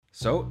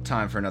So,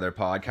 time for another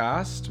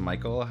podcast.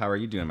 Michael, how are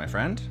you doing, my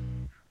friend?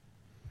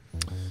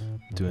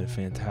 Doing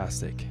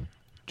fantastic.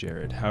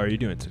 Jared, how are you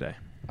doing today?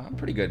 I'm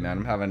pretty good, man.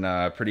 I'm having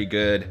a pretty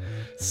good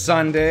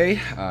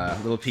Sunday. A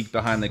little peek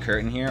behind the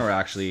curtain here. We're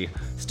actually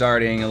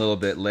starting a little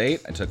bit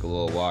late. I took a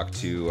little walk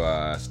to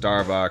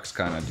Starbucks,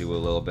 kind of do a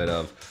little bit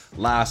of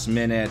last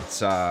minute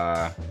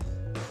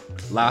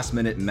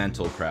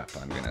mental prep,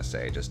 I'm going to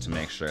say, just to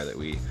make sure that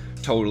we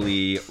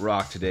totally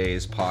rock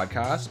today's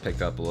podcast.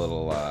 Picked up a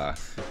little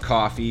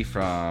coffee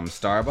from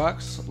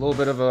Starbucks. A little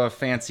bit of a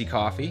fancy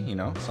coffee, you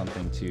know,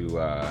 something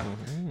to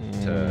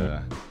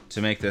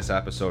make this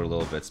episode a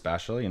little bit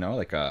special, you know,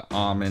 like a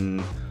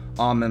almond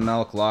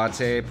milk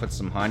latte, put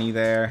some honey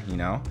there, you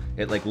know.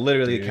 It like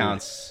literally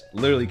counts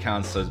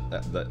as,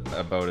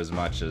 about as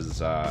much as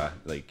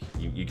like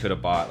you could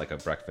have bought like a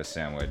breakfast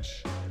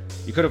sandwich.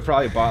 You could have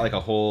probably bought like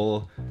a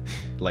whole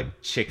like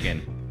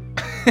chicken.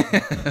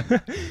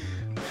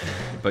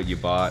 But you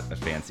bought a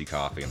fancy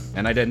coffee.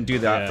 And I didn't do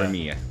that for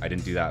me. I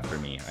didn't do that for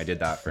me. I did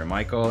that for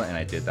Michael, and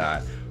I did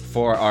that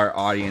for our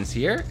audience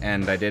here,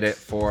 and I did it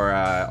for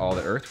all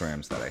the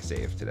earthworms that I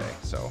saved today.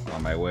 So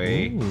on my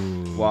way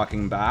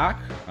walking back,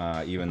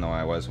 even though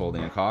I was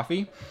holding a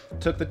coffee,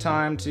 took the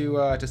time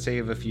to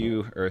save a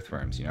few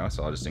earthworms, you know.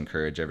 So I'll just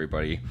encourage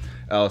everybody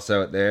else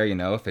out there, you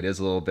know, if it is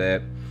a little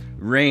bit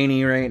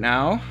rainy right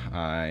now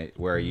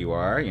where you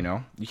are, you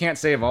know, you can't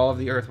save all of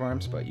the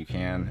earthworms, but you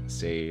can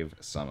save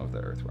some of the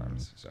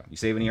earthworms. So you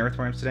save any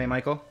earthworms today,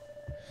 Michael?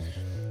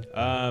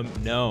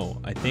 No,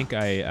 I think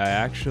I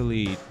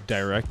actually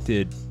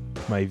directed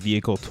my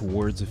vehicle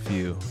towards a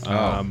few.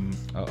 But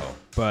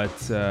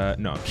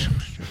no,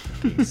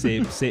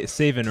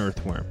 save an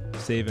earthworm.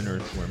 Save an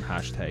earthworm.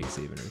 Hashtag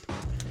save an earthworm.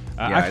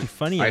 Actually,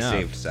 funny enough, I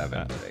saved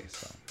 7 today.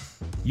 So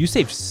you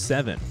saved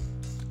 7.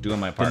 Doing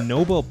my part. The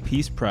Nobel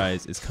Peace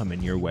Prize is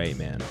coming your way,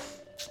 man.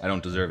 I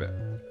don't deserve it.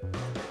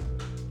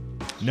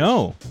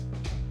 No.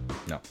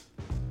 No,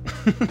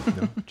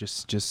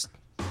 just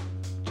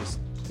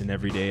an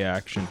everyday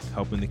action,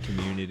 helping the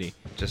community.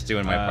 Just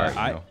doing my part,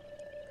 you know.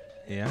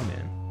 Yeah,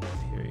 man. I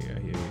hear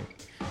you.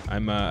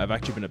 I've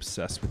actually been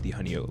obsessed with the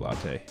honey oat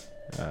latte.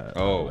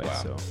 Wow.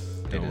 So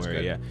It don't is worry.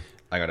 good. Yeah.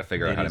 I got to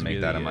figure out It how to is make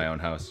really that in my good. own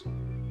house.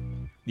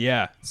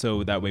 Yeah,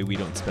 so that way we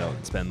don't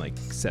spend like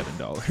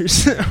 $7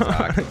 Exactly,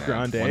 on man.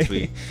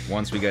 grande.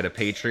 Once we get a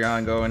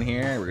Patreon going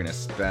here, we're gonna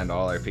spend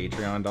all our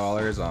Patreon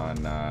dollars on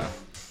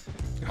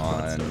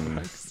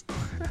Starbucks.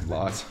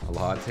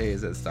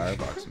 lattes at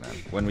Starbucks, man.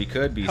 When we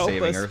could be Help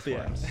saving us,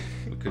 earthworms.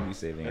 We could be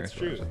saving That's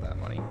earthworms true. with that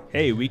money.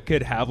 Hey, we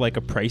could have like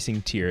a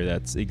pricing tier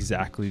that's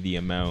exactly the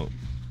amount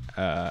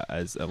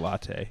as a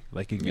latte.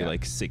 Like it could be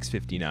like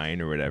 $6.59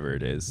 or whatever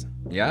it is.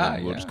 Yeah,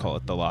 And we'll just call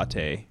it the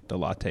latte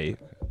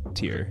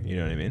tier. You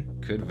know what I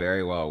mean? Could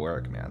very well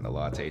work, man. The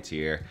latte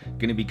tier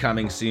gonna be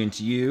coming soon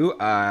to you.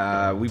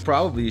 We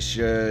probably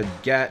should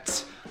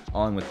get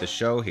on with the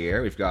show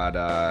here. We've got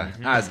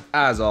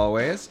as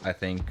always, I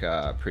think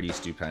pretty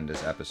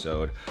stupendous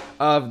episode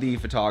of the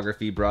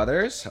Photography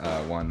Brothers,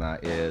 one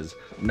that is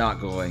not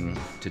going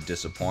to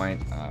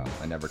disappoint.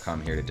 I never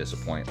come here to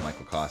disappoint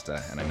Michael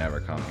Costa, and I never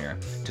come here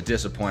to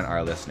disappoint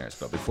our listeners.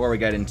 But before we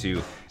get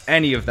into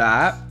any of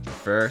that,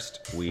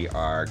 first we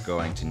are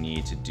going to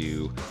need to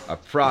do a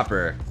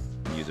proper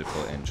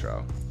musical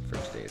intro for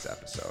today's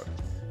episode.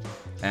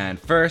 And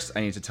first,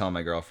 I need to tell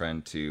my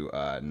girlfriend to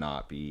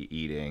not be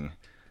eating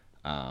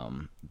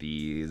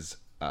these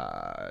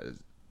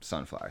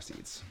sunflower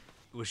seeds.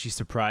 Was she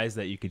surprised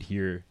that you could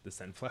hear the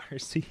sunflower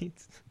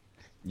seeds?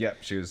 Yep,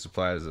 she was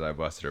surprised that I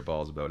busted her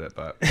balls about it,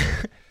 but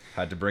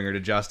had to bring her to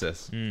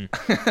justice.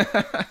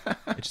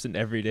 It's just an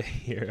everyday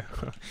hero.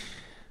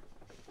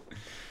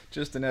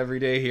 Just an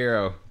everyday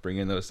hero,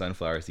 bringing those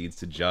sunflower seeds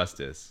to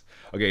justice.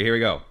 Okay, here we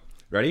go.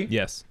 Ready?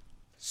 Yes.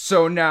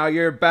 So now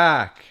you're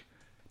back,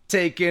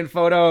 taking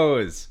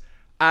photos.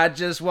 I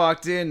just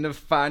walked in to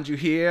find you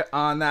here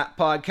on that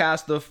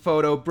podcast, The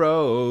Photo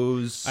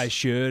Bros. I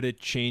should have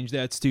changed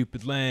that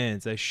stupid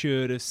lens. I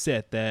should have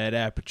set that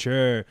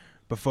aperture.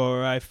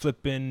 Before I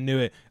flip into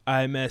it,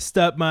 I messed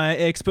up my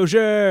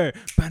exposure.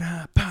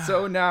 Ba-da-ba.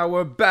 So now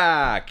we're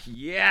back.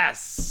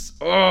 Yes.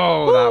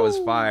 Oh, that was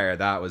fire.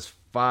 That was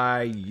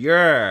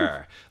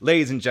fire.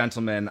 Ladies and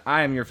gentlemen,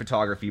 I am your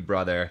photography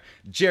brother,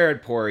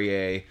 Jared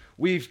Poirier.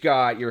 We've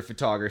got your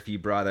photography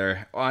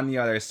brother on the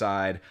other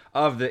side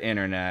of the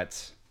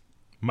internet,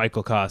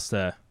 Michael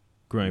Costa,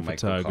 growing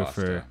Michael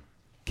photographer, Costa.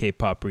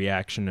 K-pop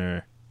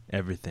reactioner,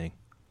 everything.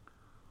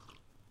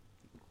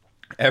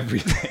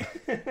 Everything.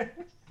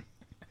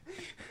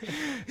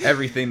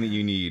 Everything that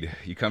you need.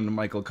 You come to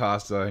Michael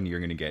Costa and you're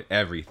going to get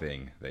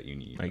everything that you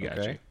need. I got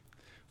you.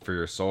 For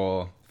your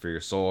soul,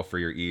 for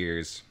your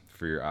ears,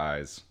 for your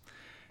eyes.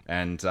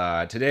 And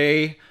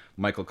today,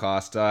 Michael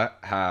Costa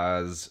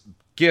has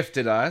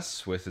gifted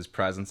us with his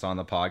presence on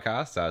the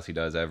podcast, as he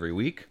does every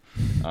week.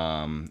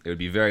 It would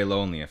be very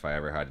lonely if I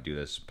ever had to do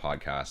this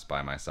podcast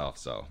by myself.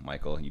 So,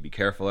 Michael, you be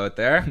careful out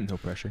there. No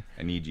pressure.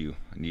 I need you,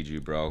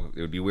 bro.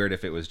 It would be weird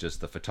if it was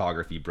just the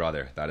photography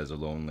brother. That is a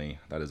lonely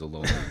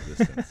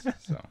existence.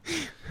 So,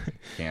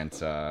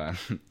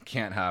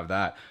 can't have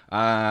that.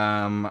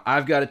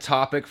 I've got a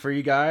topic for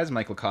you guys.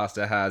 Michael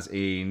Costa has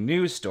a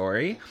news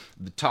story.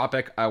 The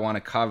topic I want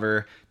to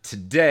cover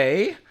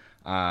today,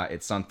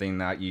 it's something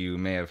that you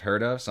may have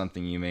heard of,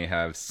 something you may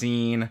have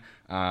seen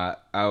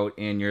out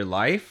in your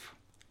life.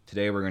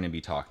 Today we're going to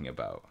be talking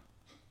about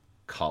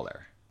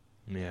color.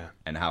 Yeah.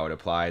 And how it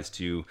applies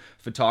to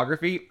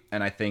photography.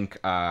 And I think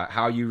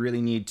how you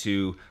really need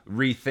to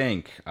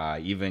rethink,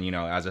 even,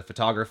 as a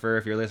photographer,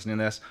 if you're listening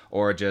to this,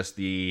 or just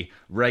the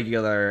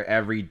regular,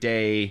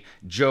 everyday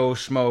Joe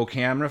Schmo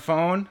camera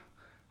phone.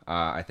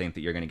 I think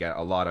that you're going to get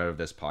a lot out of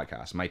this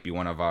podcast. Might be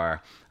one of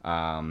our,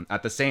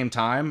 at the same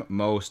time,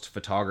 most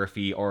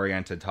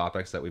photography-oriented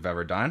topics that we've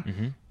ever done.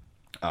 Mm-hmm.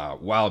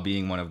 While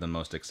being one of the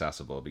most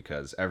accessible,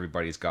 because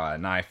everybody's got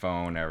an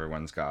iPhone,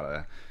 everyone's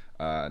got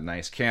a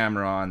nice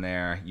camera on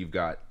there.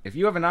 If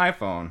you have an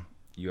iPhone,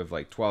 you have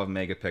like 12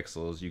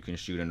 megapixels, you can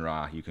shoot in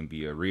RAW, you can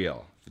be a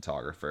real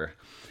photographer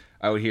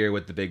out here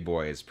with the big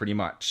boys, pretty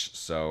much.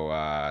 So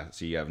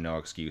you have no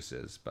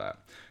excuses. But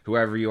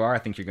whoever you are, I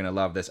think you're going to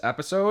love this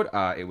episode.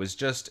 It was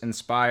just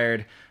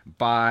inspired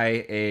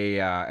by a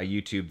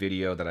YouTube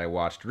video that I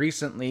watched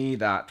recently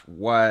that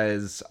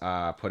was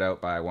put out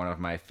by one of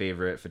my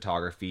favorite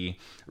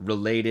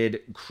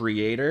photography-related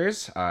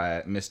creators,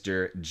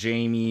 Mr.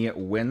 Jamie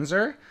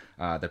Windsor.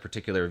 The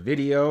particular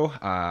video,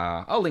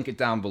 I'll link it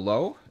down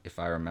below if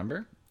I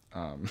remember.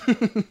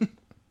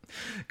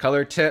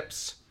 Color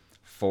tips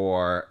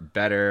for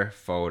better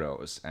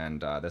photos,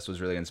 and this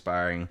was really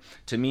inspiring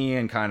to me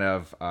and kind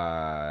of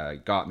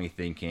got me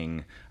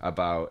thinking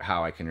about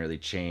how I can really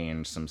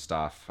change some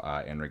stuff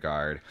in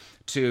regard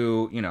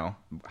to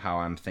how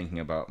I'm thinking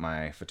about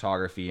my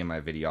photography and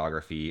my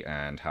videography,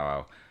 and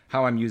how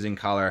I'm using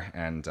color,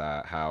 and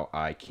how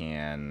I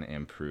can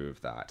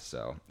improve that.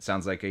 So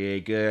sounds like a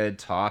good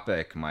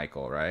topic,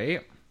 Michael,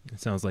 right? It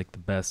sounds like the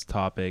best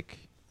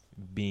topic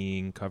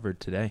being covered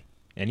today,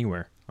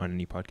 anywhere on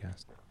any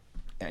podcast.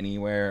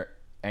 Anywhere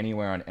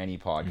on any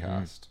podcast.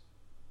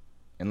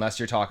 Mm-hmm. Unless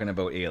you're talking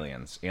about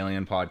alien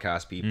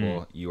podcast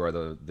people, you are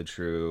the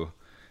true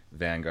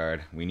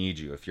vanguard. We need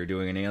you. If you're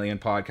doing an alien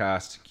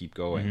podcast, keep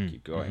going.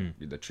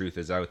 Mm-hmm. The truth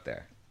is out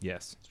there.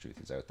 Yes. The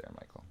truth is out there,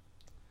 Michael.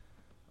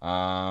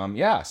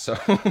 So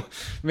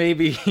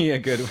maybe a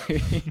good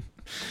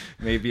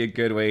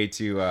way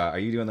to are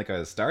you doing like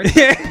a start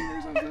or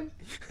something?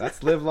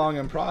 That's live long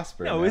and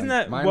prosper. No, man. Isn't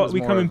that Mine what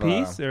we come in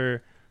peace,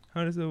 or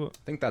how does it? I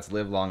think that's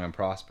live long and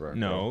prosper.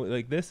 No,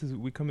 like this is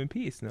we come in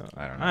peace. No,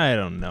 I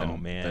don't know,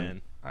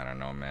 man. I don't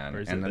know, man.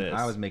 And then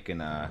I was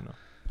making I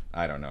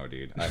don't know,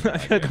 dude. I feel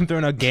like I'm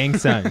throwing out gang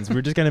signs.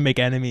 We're just gonna make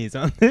enemies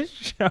on this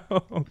show.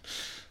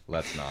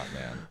 Let's not,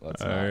 man.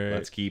 Let's All not. right.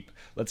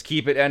 Let's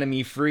keep it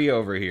enemy free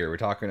over here. We're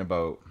talking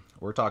about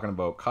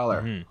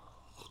color.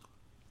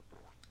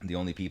 Mm-hmm. The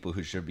only people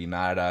who should be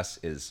mad at us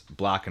is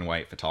black and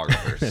white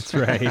photographers. That's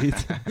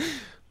right.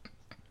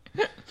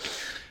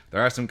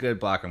 There are some good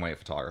black and white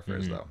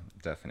photographers, though.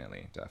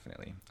 Definitely.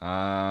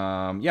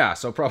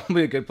 So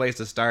probably a good place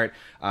to start.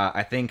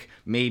 I think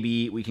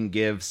maybe we can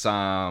give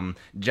some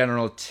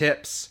general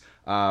tips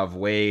of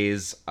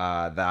ways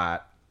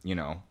that,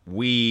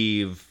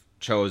 we've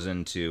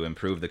chosen to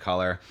improve the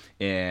color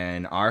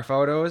in our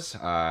photos.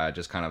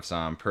 Just kind of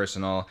some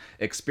personal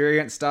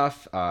experience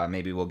stuff.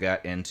 Maybe we'll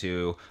get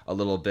into a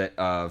little bit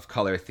of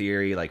color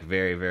theory, like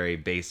very, very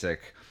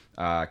basic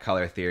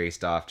color theory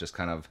stuff, just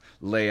kind of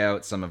lay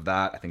out some of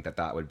that. I think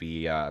that would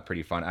be a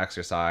pretty fun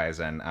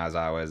exercise. And as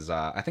I was,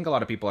 I think a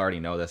lot of people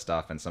already know this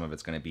stuff and some of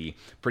it's going to be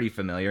pretty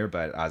familiar,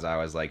 but as I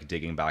was like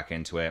digging back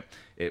into it,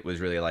 it was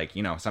really like,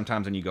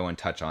 sometimes when you go and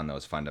touch on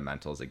those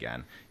fundamentals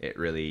again, it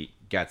really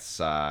gets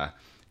the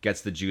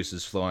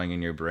juices flowing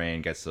in your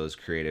brain, gets those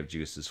creative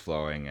juices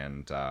flowing,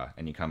 and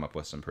you come up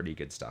with some pretty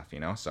good stuff,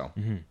 So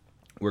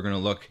we're going to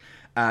look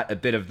at a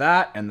bit of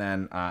that, and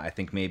then I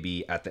think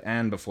maybe at the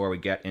end, before we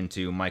get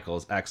into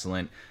Michael's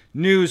excellent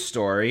news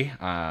story,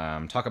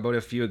 talk about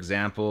a few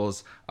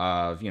examples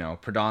of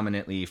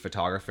predominantly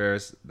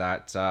photographers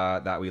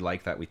that we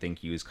like, that we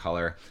think use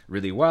color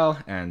really well,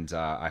 and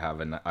I have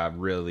a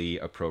really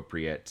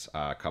appropriate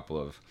couple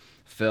of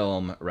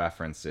film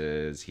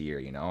references here.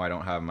 I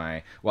don't have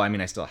I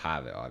still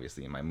have it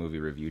obviously in my movie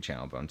review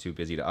channel, but I'm too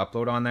busy to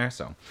upload on there,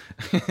 so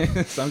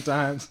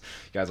sometimes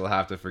you guys will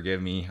have to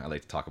forgive me. I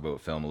like to talk about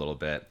film a little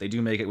bit. They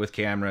do make it with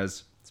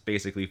cameras. It's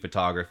basically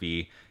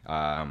photography,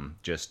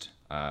 just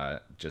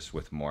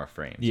with more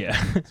frames.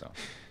 Yeah. So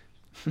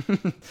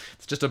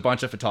it's just a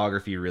bunch of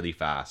photography really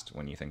fast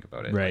when you think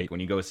about it. Right. Like when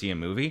you go see a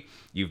movie,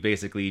 you've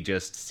basically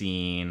just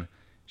seen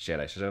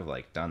I should have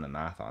done the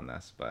math on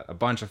this, but a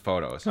bunch of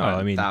photos.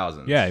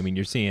 Thousands. Yeah,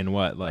 you're seeing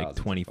what, like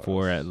thousands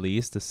 24 at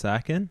least a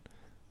second.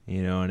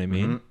 You know what I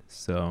mean? Mm-hmm.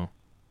 So.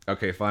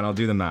 Okay, fine. I'll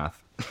do the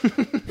math.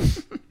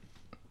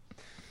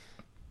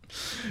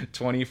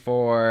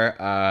 24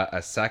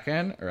 a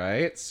second,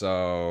 right?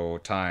 So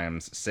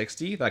times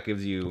 60, that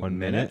gives you 1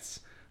 minutes.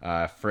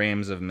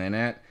 Frames of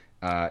minute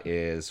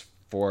is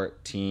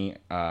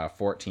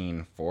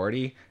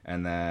 1440,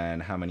 and then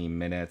how many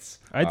minutes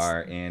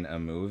are in a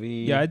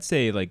movie? Yeah, I'd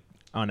say like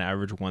on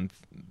average 90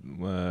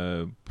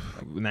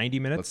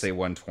 minutes. Let's say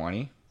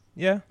 120.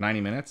 Yeah,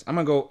 90 minutes.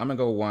 We'll go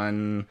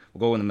in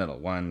the middle,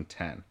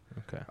 110.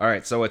 Okay. All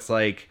right, so it's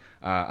like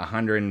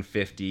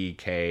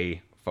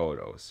 150K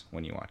photos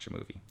when you watch a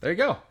movie. There you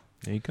go.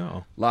 There you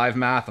go. Live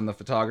math on the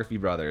Photography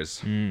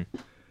Brothers.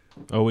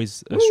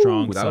 Always a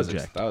strong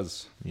subject. That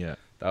was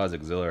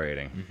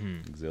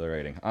exhilarating.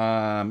 Exhilarating.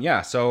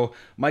 So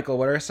Michael,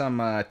 what are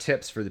some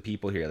tips for the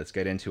people here? Let's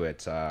get into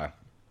it.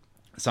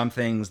 Some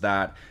things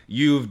that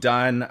you've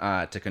done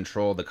to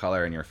control the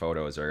color in your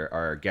photos,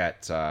 or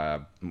get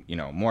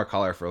more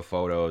colorful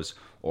photos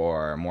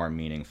or more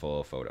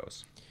meaningful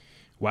photos.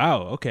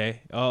 Wow.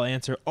 Okay, I'll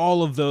answer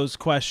all of those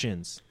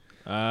questions.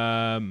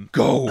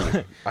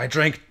 Go. I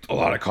drank a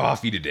lot of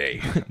coffee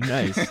today.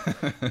 Nice.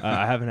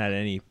 I haven't had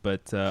any,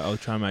 but I'll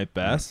try my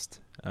best.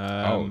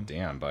 Oh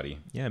damn, buddy.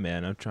 Yeah,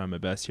 man, I'm trying my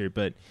best here,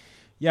 but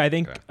yeah, I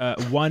think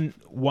one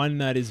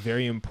that is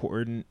very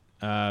important.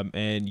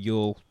 And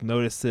you'll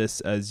notice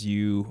this as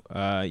you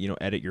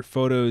edit your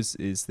photos,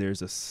 is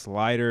there's a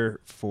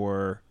slider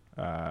for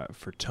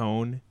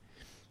tone.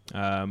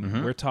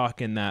 We're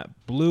talking that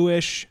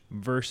bluish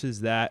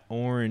versus that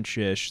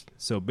orangish.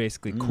 So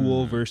basically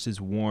cool versus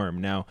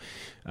warm. Now,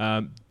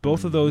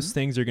 both of those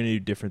things are going to do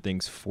different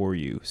things for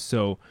you.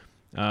 So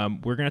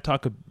we're going to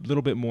talk a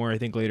little bit more, I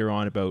think, later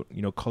on about,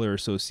 color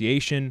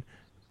association.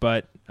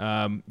 But,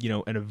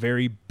 in a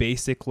very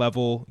basic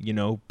level,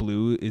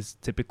 blue is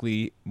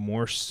typically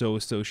more so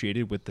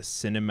associated with the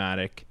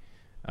cinematic,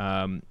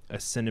 a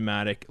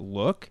cinematic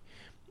look.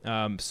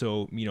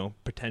 So,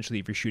 potentially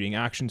if you're shooting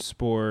action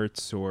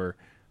sports or,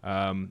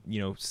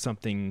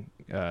 something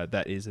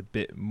that is a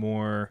bit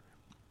more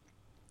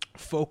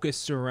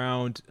focused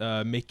around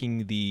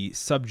making the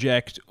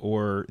subject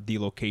or the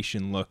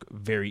location look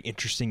very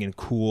interesting and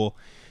cool,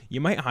 you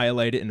might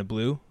highlight it in a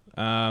blue.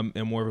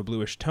 And more of a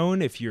bluish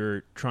tone. If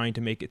you're trying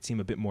to make it seem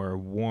a bit more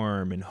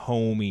warm and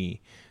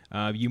homey,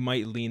 you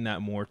might lean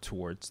that more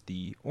towards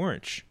the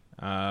orange.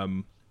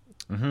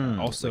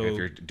 Also, like if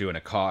you're doing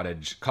a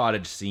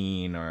cottage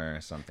scene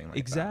or something like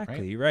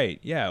exactly, that, right?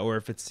 Yeah, or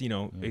if it's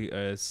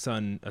a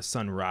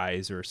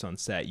sunrise or a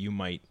sunset, you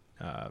might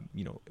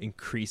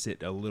increase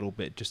it a little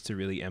bit just to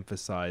really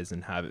emphasize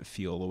and have it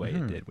feel the way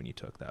it did when you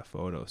took that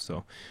photo.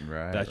 So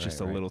that's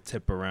just a little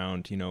tip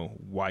around,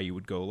 why you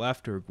would go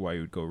left or why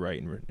you would go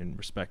right in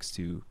respects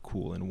to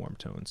cool and warm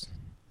tones.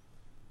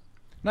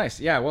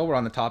 Nice. Yeah, well, we're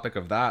on the topic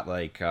of that.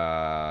 Like,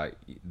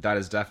 that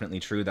is definitely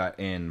true that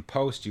in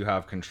post you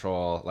have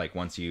control. Like,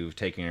 once you've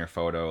taken your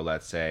photo,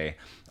 let's say,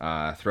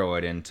 throw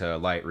it into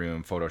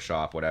Lightroom,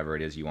 Photoshop, whatever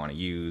it is you want to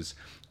use.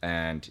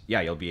 And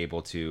yeah, you'll be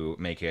able to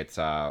make it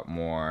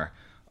more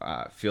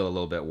feel a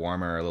little bit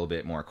warmer, a little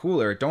bit more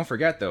cooler. Don't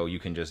forget, though, you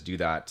can just do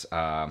that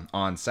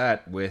on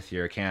set with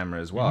your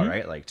camera as well,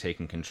 right? Like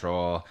taking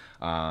control.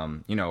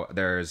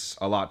 There's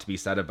a lot to be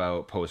said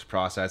about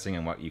post-processing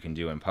and what you can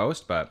do in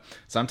post, but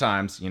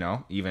sometimes,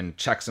 even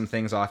check some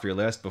things off your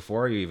list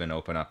before you even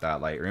open up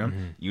that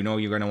Lightroom. You're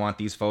going to want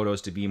these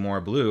photos to be more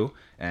blue,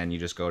 and you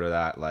just go to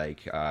that,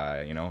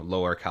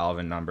 lower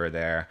Kelvin number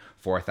there,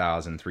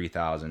 4,000,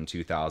 3,000,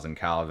 2,000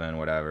 Kelvin,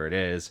 whatever it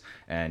is,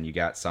 and you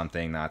get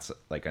something that's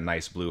like a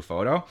nice blue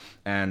photo.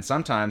 And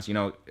sometimes,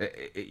 you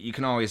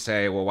can always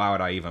say, well, why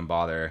would I even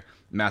bother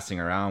messing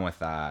around with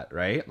that,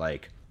 right?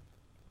 Like,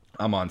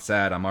 I'm on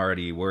set, I'm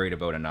already worried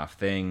about enough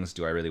things.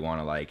 Do I really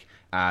want to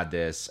add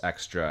this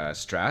extra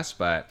stress?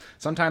 But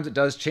sometimes it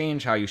does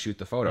change how you shoot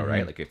the photo,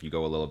 right? Like if you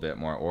go a little bit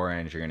more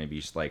orange, you're going to be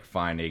just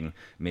finding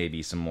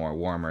maybe some more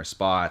warmer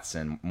spots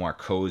and more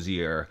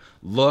cozier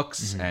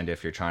looks. And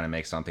if you're trying to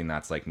make something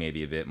that's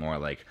maybe a bit more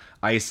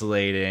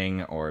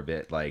isolating or a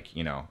bit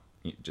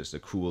just a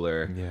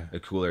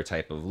cooler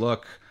type of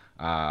look,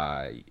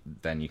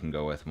 then you can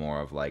go with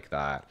more of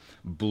that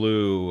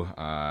blue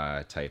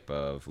type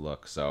of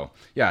look. So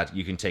yeah,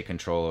 you can take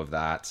control of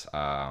that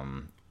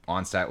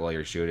on set while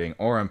you're shooting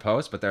or in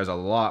post, but there's a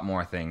lot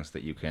more things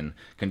that you can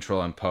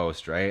control in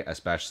post, right?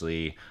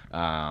 Especially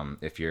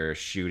if you're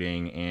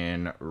shooting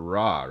in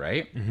RAW,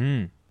 right?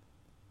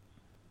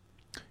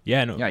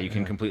 Yeah, you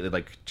can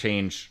completely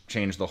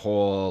change the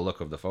whole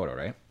look of the photo,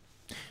 right?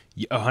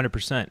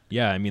 100%.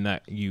 Yeah, I mean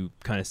that you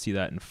kind of see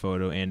that in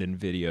photo and in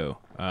video.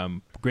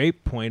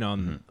 Great point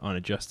on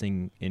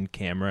adjusting in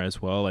camera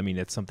as well. I mean,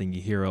 it's something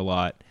you hear a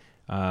lot,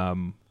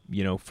 from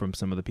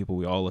some of the people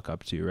we all look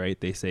up to, right?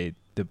 They say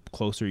the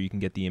closer you can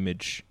get the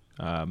image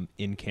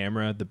in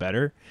camera, the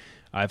better.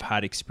 I've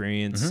had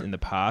experience in the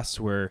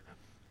past where,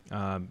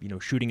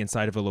 shooting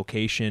inside of a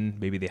location,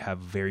 maybe they have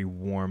very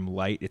warm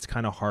light. It's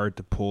kind of hard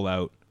to pull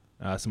out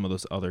some of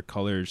those other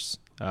colors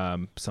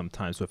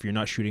sometimes. So if you're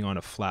not shooting on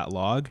a flat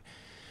log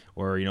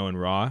or in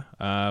RAW,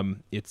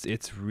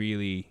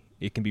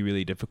 it can be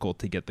really difficult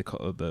to get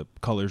the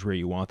colors where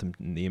you want them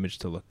and the image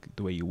to look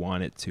the way you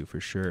want it to, for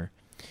sure.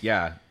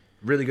 Yeah,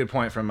 really good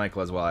point from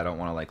Michael as well. I don't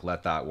want to like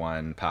let that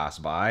one pass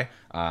by.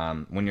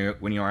 When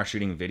you are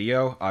shooting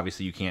video,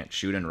 obviously you can't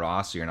shoot in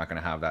RAW, so you're not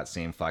going to have that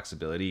same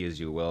flexibility as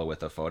you will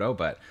with a photo.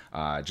 But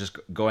just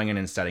going in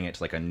and setting it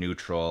to like a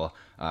neutral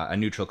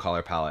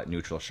color palette,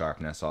 neutral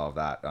sharpness, all of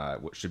that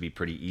should be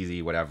pretty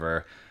easy.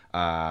 Whatever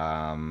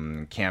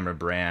camera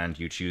brand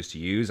you choose to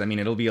use. I mean,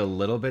 it'll be a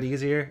little bit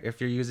easier if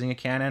you're using a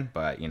Canon,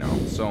 but you know,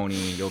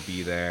 Sony, you'll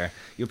be there.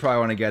 You'll probably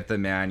want to get the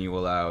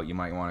manual out. You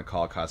might want to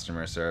call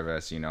customer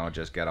service, you know,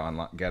 just get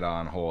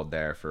on hold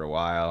there for a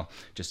while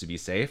just to be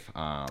safe.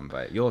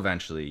 But you'll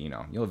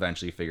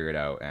eventually figure it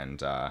out,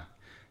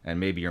 and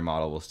maybe your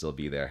model will still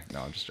be there.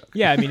 No, I'm just joking.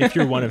 Yeah, I mean, if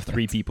you're one of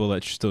 3 people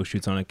that still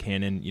shoots on a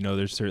Canon, you know,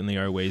 there certainly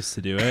are ways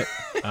to do it.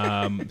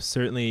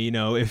 Certainly, you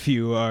know, if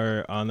you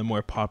are on the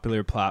more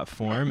popular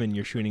platform and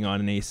you're shooting on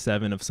an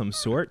A7 of some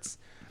sorts,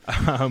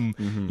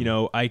 you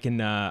know, I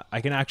can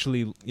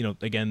actually, you know,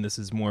 again, this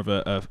is more of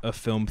a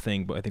film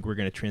thing, but I think we're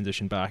going to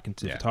transition back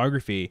into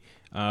photography.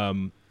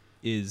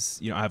 Is,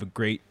 you know, I have a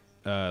great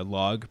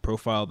log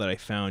profile that I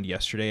found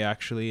yesterday,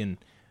 actually, and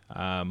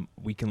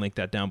we can link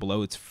that down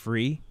below. It's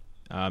free.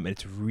 And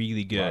it's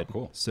really good. Wow,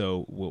 cool.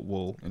 So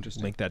we'll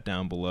link that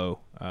down below.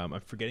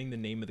 I'm forgetting the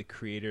name of the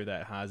creator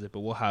that has it, but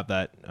we'll have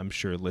that, I'm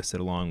sure,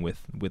 listed along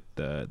with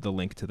the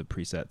link to the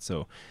preset.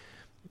 So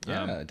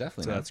yeah,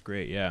 definitely. So that's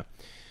great. Yeah.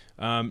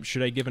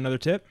 Should I give another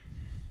tip?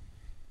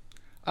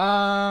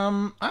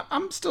 I'm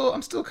still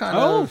kind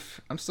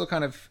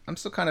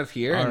of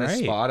here in this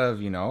spot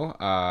of, you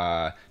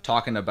know,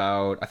 talking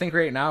about, I think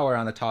right now we're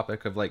on the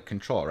topic of like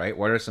control, right?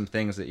 What are some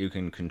things that you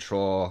can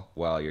control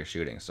while you're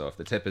shooting? So if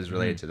the tip is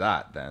related to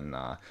that, then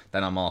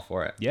I'm all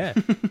for it. Yeah.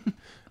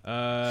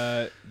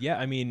 Yeah,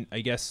 I mean,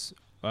 I guess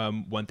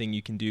one thing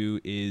you can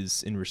do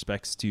is in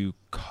respects to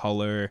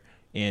color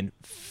and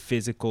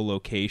physical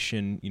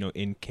location, you know,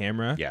 in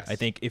camera. Yes. I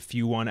think if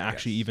you want to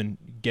actually even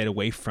get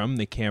away from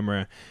the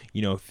camera,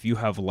 you know, if you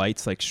have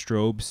lights like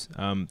strobes,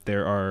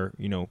 there are,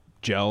 you know,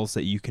 gels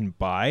that you can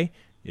buy,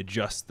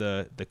 adjust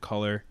the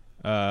color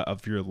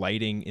of your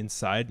lighting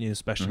inside, you know,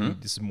 especially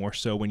this is more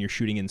so when you're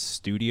shooting in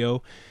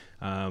studio.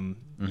 You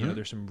know,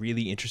 there's some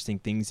really interesting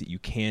things that you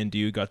can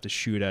do. Got to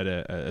shoot at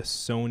a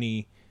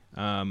Sony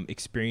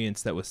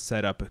experience that was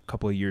set up a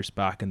couple of years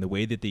back, and the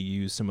way that they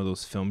used some of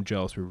those film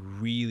gels were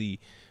really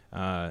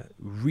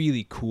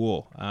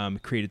cool.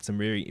 Created some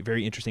very,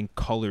 very interesting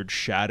colored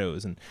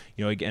shadows, and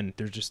you know, again,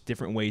 there's just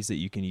different ways that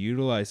you can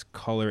utilize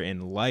color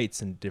and lights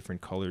and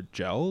different colored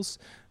gels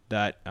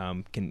that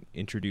can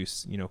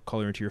introduce, you know,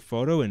 color into your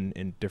photo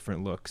and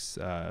different looks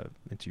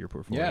into your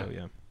portfolio.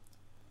 Yeah.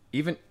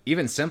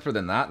 Even simpler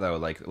than that though,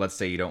 like let's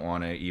say you don't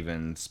want to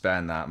even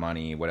spend that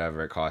money,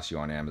 whatever it costs you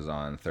on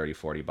Amazon,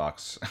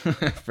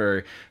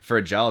 $30-40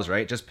 for gels,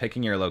 right? Just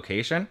picking your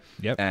location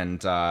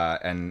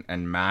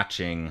and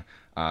matching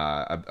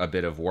a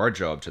bit of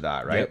wardrobe to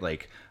that, right? Yep.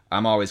 Like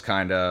I'm always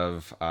kind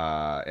of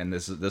and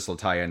this will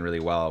tie in really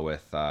well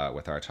with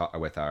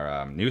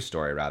our news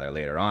story rather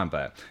later on.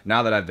 But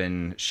now that I've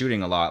been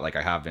shooting a lot, like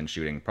I have been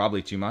shooting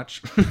probably too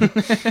much.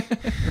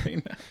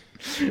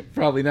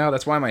 Probably now.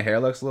 That's why my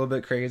hair looks a little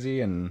bit crazy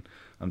and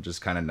I'm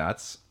just kind of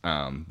nuts.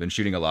 Been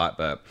shooting a lot,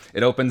 but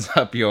it opens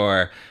up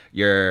your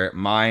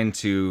mind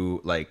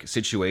to like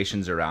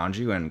situations around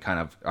you, and kind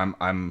of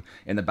I'm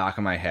in the back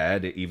of my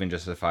head, even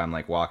just if I'm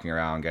like walking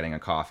around getting a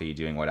coffee,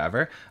 doing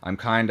whatever, I'm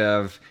kind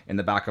of in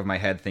the back of my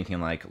head thinking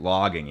like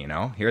logging, you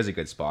know, here's a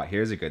good spot,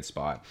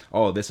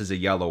 oh, this is a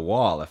yellow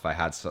wall. If I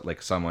had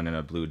like someone in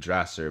a blue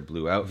dress or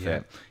blue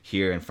outfit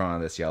here in front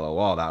of this yellow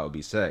wall, that would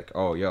be sick.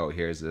 Oh, yo,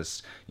 here's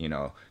this, you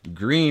know,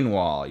 green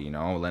wall, you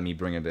know, let me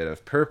bring a bit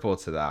of purple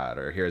to that.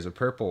 Or here's a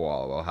purple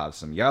wall, we'll have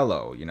some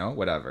yellow, you know,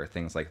 whatever,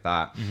 things like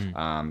that.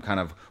 Kind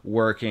of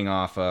working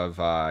off of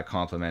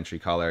complementary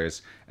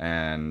colors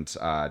and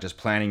just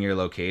planning your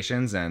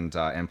locations and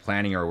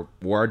planning your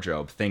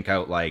wardrobe. Think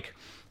out like,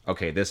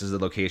 okay, this is the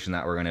location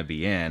that we're going to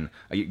be in.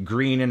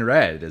 Green and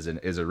red is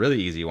a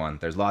really easy one.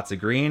 There's lots of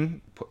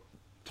green.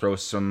 Throw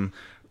some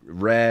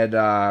red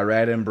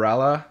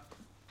umbrella,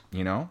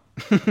 you know,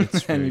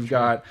 and you've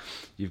got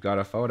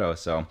a photo.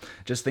 So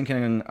just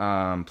thinking,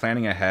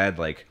 planning ahead,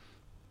 like,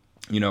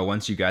 you know,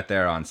 once you get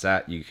there on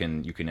set, you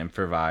can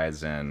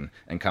improvise and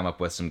come up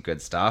with some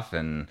good stuff.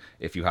 And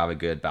if you have a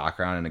good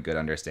background and a good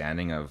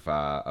understanding of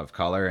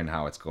color and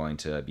how it's going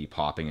to be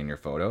popping in your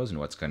photos and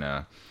what's going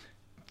to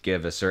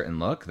give a certain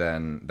look,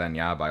 then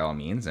yeah, by all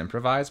means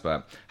improvise.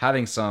 But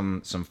having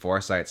some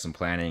foresight, some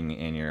planning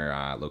in your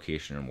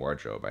location and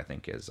wardrobe, I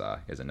think is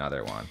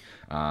another one.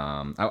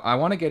 I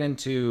want to get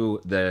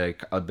into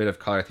a bit of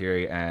color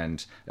theory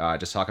and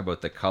just talk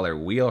about the color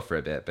wheel for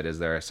a bit. But is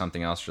there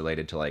something else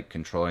related to like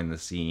controlling the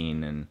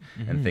scene and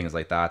things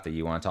like that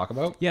you want to talk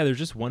about? Yeah, there's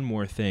just one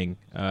more thing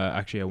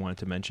actually I wanted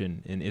to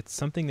mention, and it's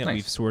something that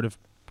we've sort of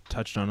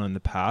touched on in the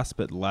past,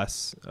 but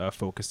less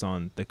focused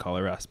on the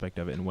color aspect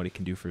of it and what it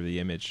can do for the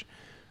image.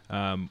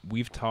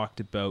 We've talked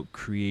about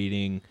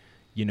creating,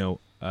 you know,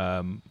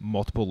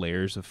 multiple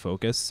layers of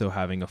focus, so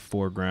having a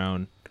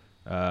foreground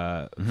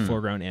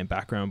and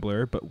background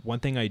blur. But one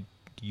thing I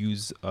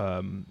use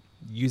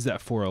use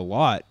that for a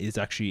lot is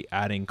actually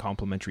adding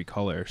complementary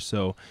color.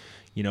 So,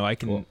 I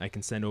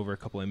can send over a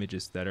couple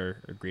images that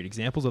are great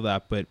examples of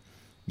that. But,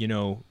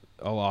 I'll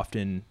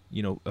often,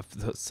 if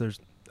there's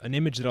an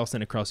image that I'll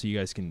send across so you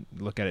guys can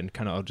look at it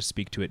and I'll just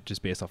speak to it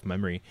just based off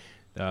memory.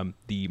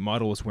 The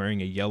model was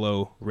wearing a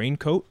yellow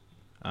raincoat.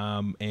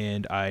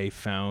 And I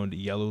found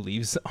yellow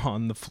leaves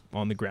on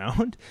the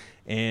ground,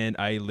 and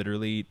I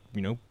literally,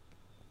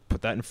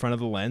 put that in front of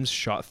the lens,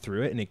 shot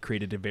through it, and it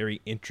created a very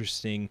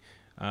interesting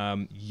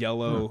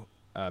yellow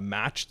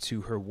match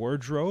to her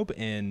wardrobe,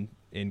 and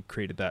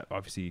created that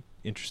obviously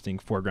interesting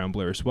foreground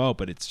blur as well.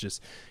 But it's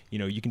just,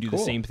 you can do the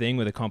same thing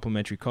with a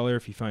complementary color.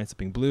 If you find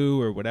something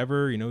blue or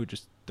whatever,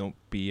 just don't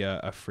be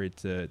afraid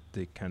to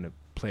kind of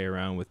play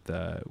around with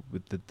the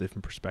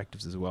different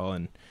perspectives as well,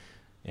 and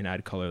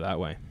add color that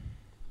way.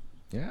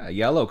 Yeah,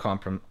 yellow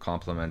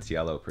complements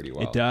yellow pretty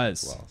well. It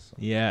does. As well, so.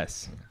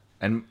 Yes. Yeah.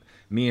 And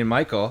me and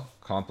Michael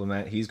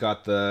complement. He's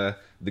got the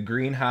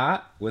green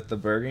hat with the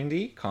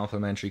burgundy,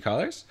 complementary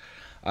colors.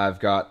 I've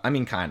got,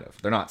 kind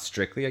of. They're not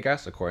strictly, I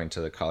guess, according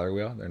to the color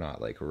wheel. They're not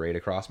like right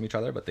across from each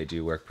other, but they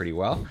do work pretty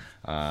well.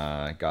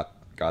 Got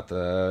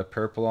the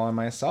purple on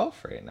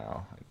myself right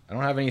now. I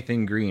don't have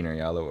anything green or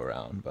yellow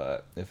around,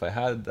 but if I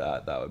had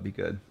that would be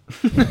good.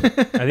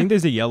 I think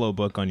there's a yellow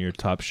book on your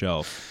top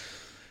shelf.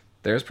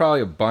 There's probably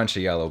a bunch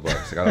of yellow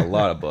books. I got a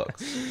lot of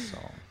books. So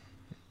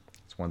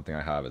it's one thing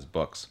I have is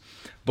books.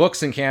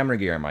 Books and camera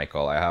gear,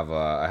 Michael. I have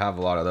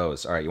a lot of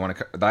those. All right, you want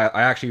to?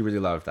 I actually really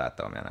love that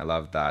though, man. I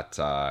love that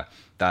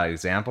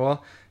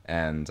example,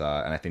 and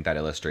I think that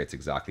illustrates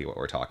exactly what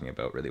we're talking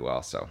about really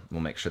well. So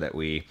we'll make sure that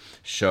we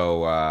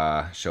show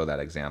that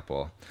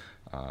example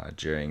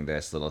during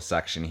this little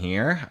section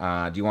here.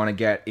 Do you want to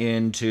get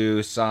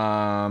into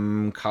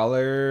some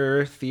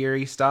color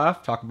theory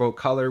stuff? Talk about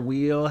color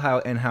wheel,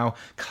 how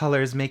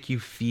colors make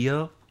you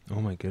feel? Oh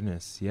my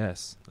goodness,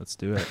 yes. Let's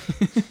do it.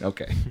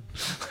 Okay,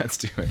 let's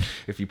do it.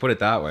 If you put it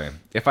that way.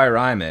 If I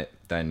rhyme it,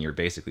 then you're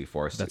basically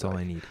forced That's to. all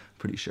I need.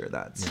 Pretty sure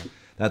that's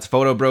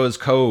Photo Bros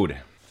code.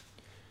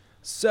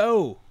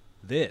 So,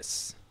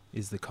 this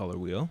is the color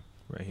wheel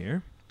right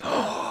here.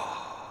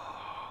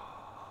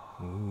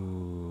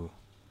 Ooh.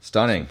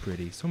 Stunning. So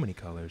pretty. So many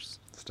colors.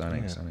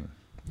 Stunning.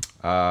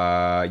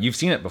 You've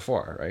seen it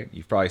before, right?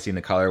 You've probably seen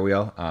the color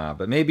wheel,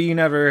 but maybe you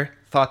never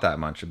thought that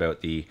much about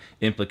the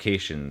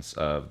implications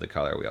of the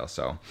color wheel.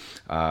 So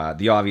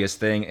the obvious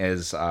thing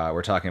is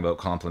we're talking about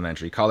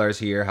complementary colors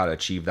here, how to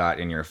achieve that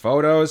in your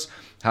photos.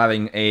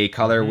 Having a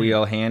color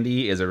wheel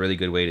handy is a really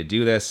good way to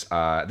do this.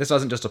 This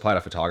doesn't just apply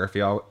to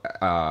photography.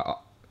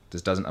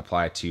 This doesn't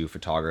apply to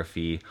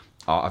photography,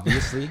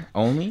 obviously,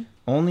 only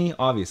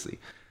obviously.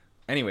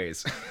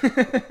 Anyways,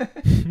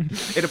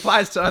 it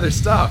applies to other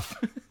stuff.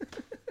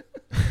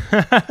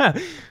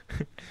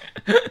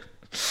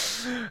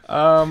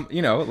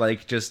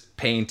 Like just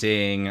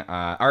painting,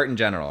 art in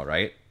general,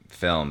 right?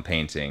 Film,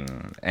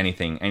 painting,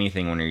 anything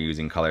when you're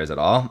using colors at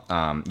all.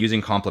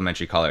 Using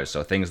complementary colors,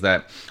 so things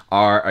that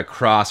are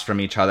across from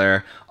each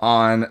other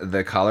on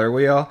the color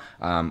wheel.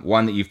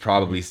 One that you've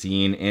probably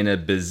seen in a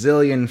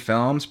bazillion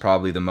films,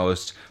 probably the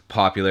most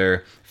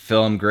popular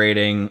film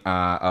grading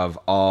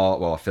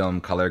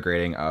film color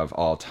grading of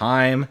all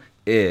time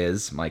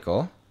is,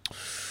 Michael?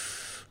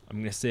 I'm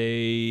going to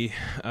say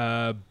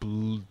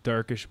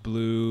darkish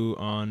blue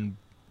on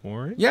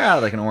orange? Yeah,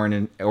 like an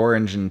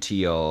orange and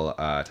teal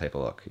type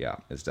of look. Yeah,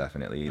 is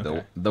definitely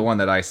the one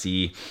that I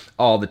see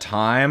all the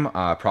time.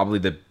 Probably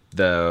the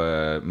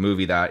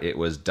movie that it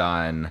was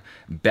done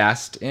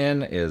best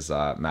in is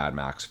Mad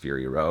Max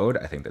Fury Road.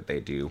 I think that they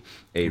do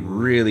a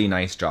really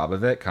nice job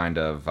of it. Kind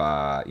of,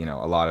 a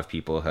lot of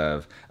people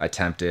have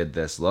attempted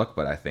this look,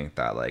 but I think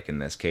that like in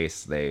this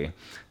case, they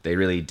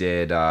really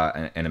did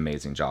an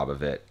amazing job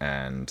of it.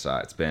 And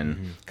it's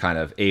been kind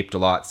of aped a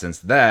lot since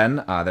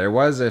then. There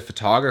was a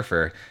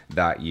photographer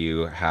that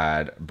you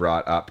had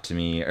brought up to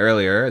me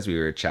earlier as we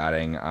were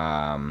chatting,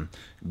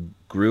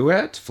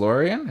 Gruet,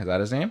 Florian, is that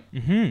his name?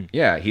 Mm-hmm.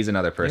 Yeah, he's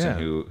another person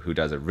who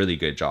does a really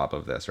good job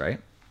of this, right?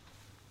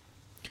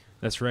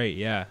 That's right,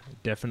 yeah.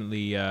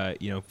 Definitely,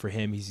 for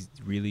him, he's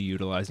really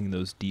utilizing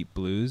those deep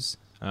blues.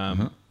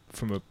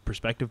 From a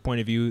perspective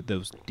point of view,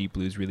 those deep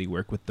blues really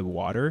work with the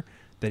water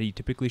that he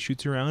typically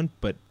shoots around,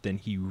 but then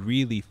he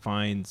really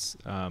finds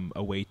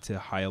a way to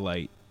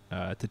highlight,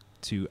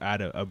 to add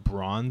a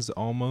bronze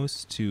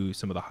almost to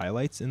some of the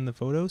highlights in the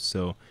photos.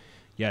 So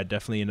yeah,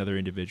 definitely another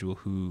individual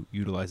who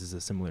utilizes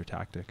a similar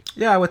tactic.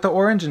 Yeah, with the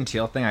orange and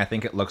teal thing, I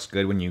think it looks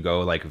good when you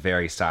go like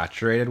very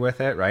saturated with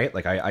it, right?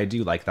 Like I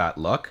do like that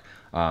look,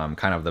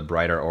 kind of the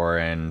brighter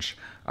orange,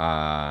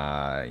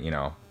 and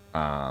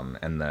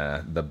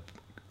the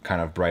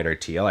kind of brighter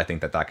teal. I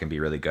think that can be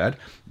really good.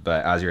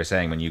 But as you were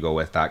saying, when you go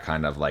with that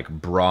kind of like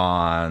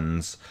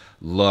bronze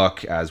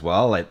look as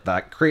well, like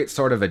that creates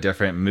sort of a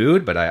different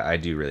mood, but I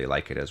do really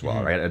like it as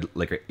well, right?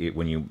 Like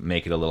when you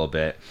make it a little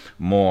bit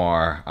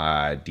more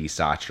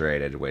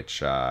desaturated, which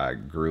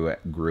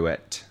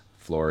Gruet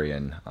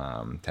Florian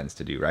tends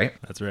to do, right?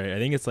 That's right. I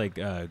think it's like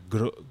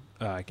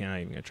I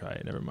can't even gonna try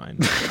it. Never mind.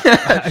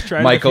 I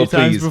tried Michael, it a few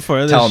times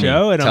before the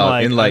show, and I'm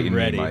like, enlighten I'm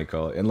ready. me,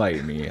 Michael.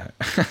 Enlighten me.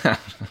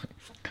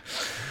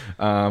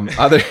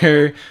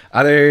 Other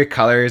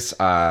colors,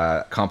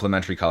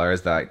 complementary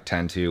colors that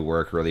tend to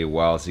work really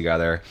well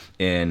together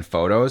in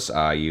photos.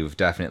 You've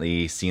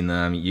definitely seen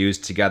them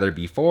used together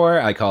before.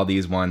 I call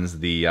these ones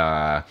the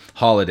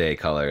holiday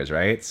colors,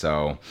 right?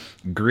 So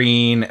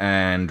green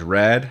and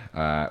red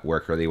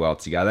work really well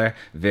together.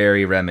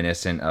 Very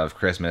reminiscent of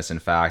Christmas. In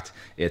fact,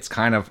 it's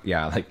kind of,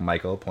 like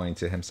Michael pointing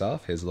to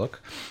himself, his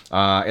look.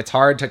 It's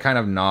hard to kind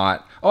of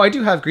not... Oh, I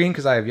do have green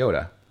because I have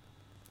Yoda.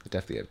 I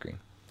definitely have green.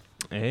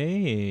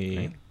 Hey.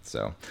 Right?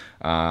 So,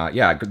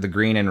 the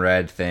green and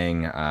red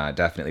thing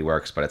definitely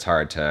works, but it's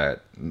hard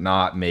to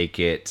not make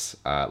it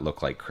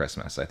look like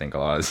Christmas. I think a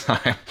lot of the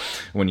time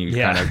when you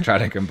kind of try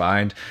to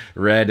combine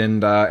red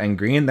and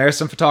green, there's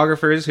some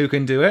photographers who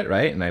can do it,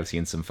 right? And I've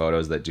seen some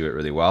photos that do it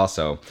really well.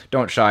 So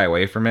don't shy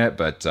away from it,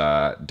 but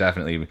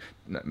definitely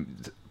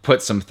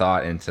put some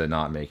thought into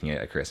not making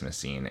it a Christmas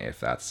scene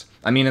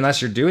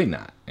unless you're doing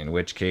that, in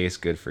which case,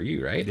 good for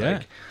you, right? Yeah.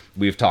 Like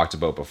we've talked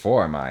about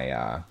before,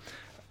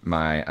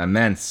 my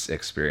immense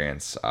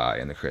experience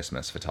in the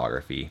Christmas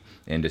photography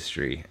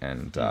industry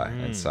and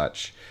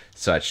such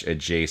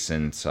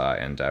adjacent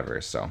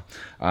endeavors. So,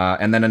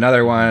 and then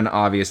another one,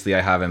 obviously,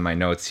 I have in my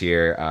notes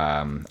here.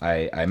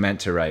 I meant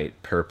to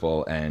write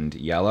purple and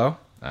yellow,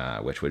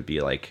 which would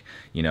be like,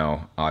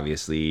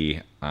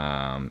 obviously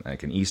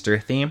like an Easter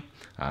theme.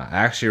 I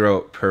actually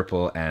wrote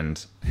purple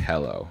and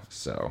hello.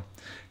 So,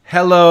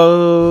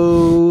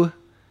 hello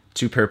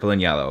to purple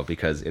and yellow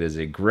because it is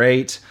a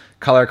great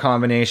color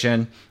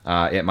combination.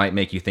 It might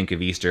make you think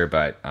of Easter,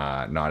 but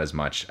not as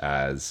much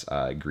as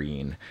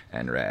green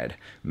and red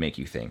make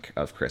you think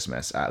of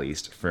Christmas, at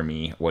least for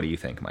me. What do you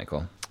think,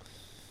 Michael?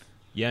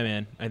 Yeah,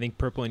 man. I think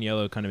purple and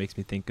yellow kind of makes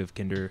me think of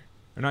what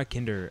are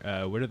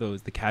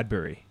those? The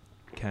Cadbury.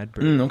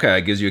 Okay,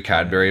 it gives you a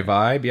Cadbury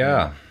vibe.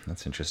 Yeah,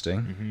 that's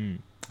interesting. Mm-hmm.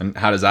 And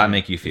how does that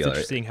make you feel? It's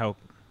interesting how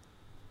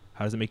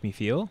does it make me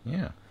feel?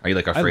 Yeah. Are you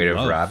like afraid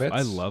of rabbits?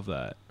 I love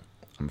that.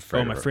 I'm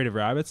afraid of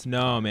rabbits?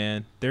 No,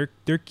 man. They're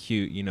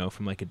cute,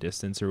 from like a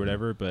distance or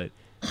whatever. But,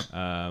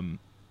 I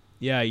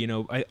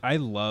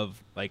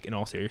love, like, in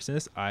all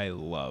seriousness, I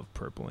love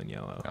purple and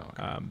yellow.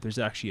 Oh, okay. There's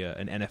actually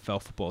an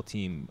NFL football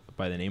team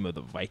by the name of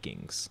the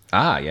Vikings.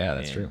 Ah, yeah,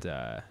 that's true.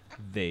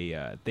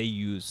 They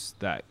use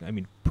that. I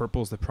mean,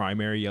 purple's the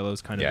primary,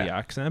 yellow's kind of the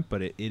accent,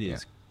 but it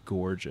is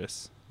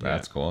gorgeous.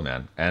 That's cool,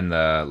 man. And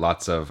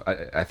lots of,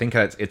 I think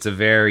it's a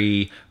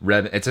very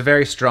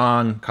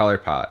strong color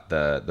palette.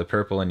 The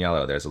purple and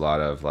yellow. There's a lot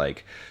of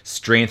like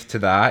strength to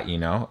that.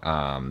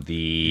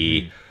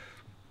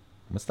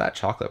 What's that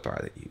chocolate bar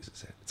that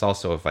uses it? It's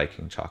also a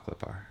Viking chocolate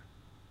bar.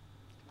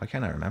 Why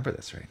can't I remember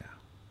this right now?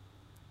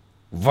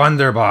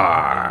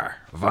 Wunderbar.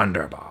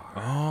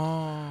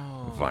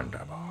 Oh,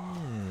 Wunderbar.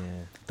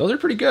 Yeah. Those are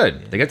pretty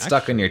good. Yeah, they get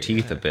stuck in your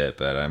teeth a bit,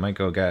 but I might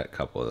go get a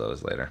couple of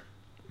those later.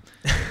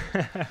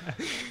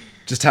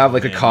 Just have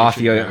like a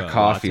coffee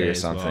or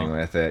something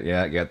with it.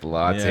 Yeah, get the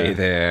latte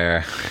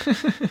there.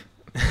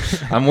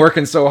 I'm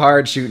working so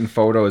hard shooting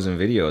photos and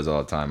videos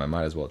all the time. I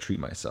might as well treat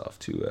myself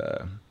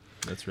to.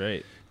 That's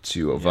right.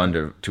 To a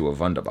Wunderbar. That's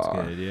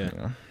a good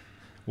idea.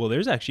 Well,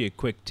 there's actually a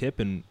quick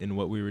tip in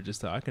what we were just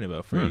talking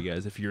about for you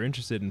guys. If you're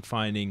interested in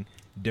finding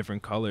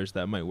different colors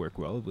that might work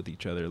well with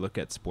each other, look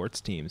at sports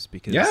teams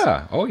because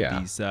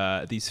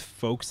these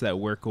folks that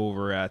work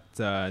over at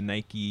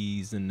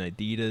Nikes and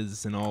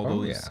Adidas and all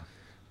those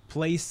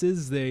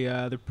places,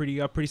 they're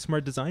pretty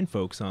smart design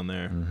folks on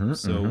there.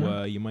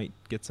 You might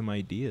get some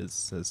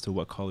ideas as to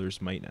what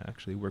colors might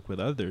actually work with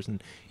others.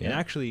 And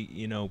actually,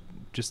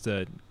 just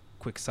a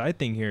quick side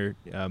thing here,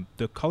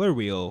 the color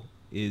wheel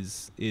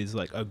is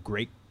like a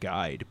great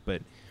guide,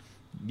 but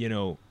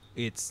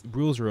its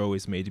rules are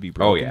always made to be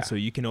broken, so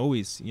you can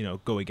always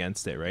go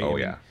against it,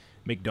 right?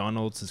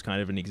 McDonald's is kind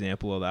of an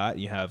example of that.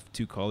 You have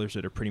two colors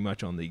that are pretty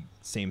much on the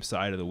same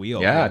side of the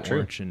wheel,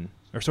 true.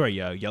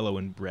 Yellow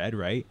and red,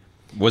 right?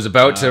 Was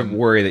about to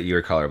worry that you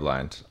were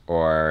colorblind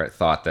or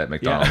thought that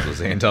McDonald's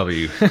was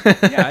A&W.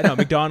 Yeah, I know.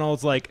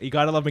 McDonald's, like, you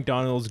gotta love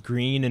McDonald's,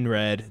 green and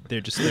red.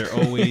 They're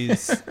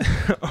always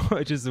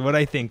just what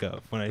I think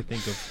of when I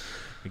think of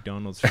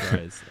McDonald's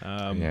fries.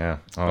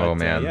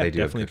 They do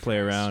definitely play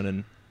around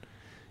and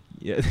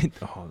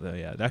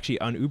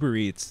actually on Uber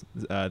Eats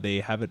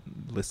they have it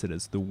listed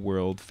as the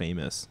world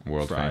famous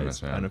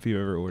fries. Man. I don't know if you've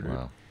ever ordered.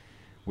 Wow.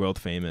 World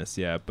famous,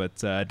 but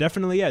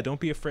definitely, don't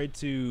be afraid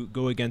to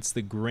go against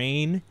the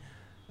grain,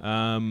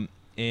 and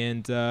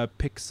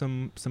pick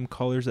some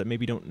colors that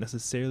maybe don't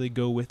necessarily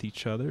go with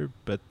each other,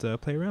 but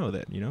play around with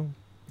it,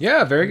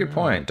 Yeah, very good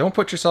point. Don't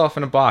put yourself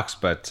in a box,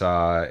 but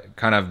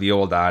kind of the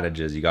old adage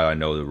is you gotta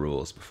know the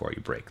rules before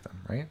you break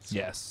them, right? So,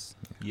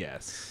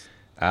 Yes.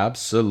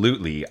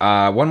 Absolutely.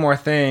 One more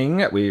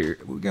thing. We're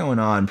going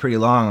on pretty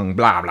long,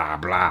 blah, blah,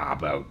 blah,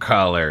 about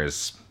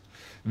colors,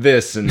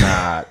 this and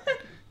that.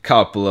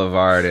 Couple of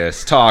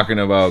artists talking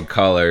about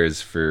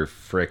colors for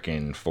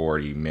frickin'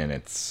 40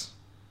 minutes.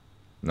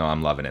 No,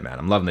 I'm loving it, man.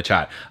 I'm loving the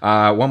chat.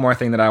 One more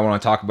thing that I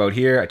want to talk about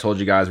here. I told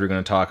you guys we are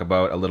going to talk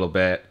about a little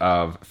bit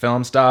of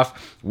film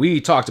stuff. We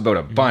talked about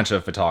a bunch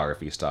of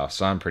photography stuff,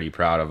 so I'm pretty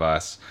proud of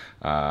us.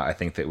 I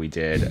think that we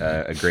did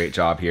a great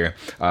job here.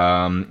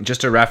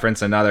 Just to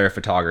reference another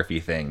photography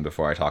thing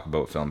before I talk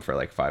about film for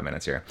like 5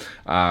 minutes here.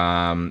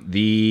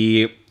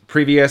 The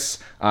previous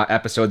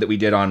episode that we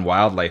did on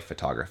wildlife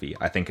photography,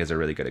 I think, is a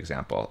really good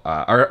example.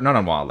 Or not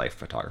on wildlife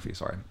photography,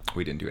 sorry.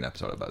 We didn't do an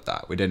episode about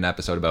that. We did an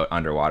episode about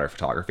underwater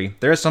photography.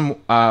 There is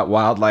some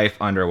wildlife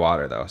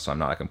underwater, though, so I'm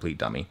not a complete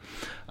dummy.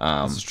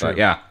 That's true. But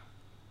yeah,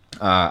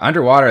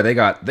 underwater, they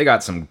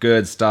got some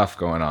good stuff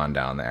going on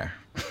down there.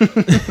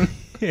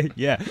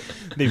 Yeah,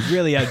 they've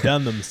really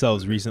outdone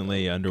themselves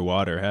recently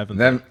underwater, haven't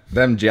they?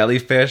 Them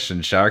jellyfish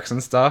and sharks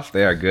and stuff,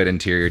 they are good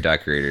interior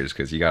decorators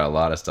because you got a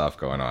lot of stuff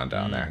going on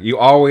down there. You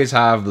always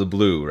have the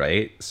blue,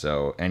 right?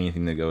 So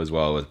anything that goes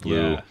well with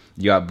blue. Yeah.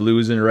 You got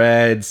blues and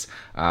reds,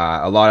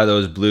 a lot of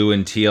those blue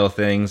and teal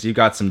things. You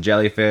got some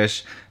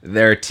jellyfish,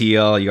 they're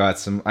teal. You got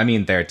some,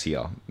 they're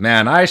teal.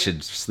 Man, I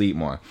should sleep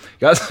more.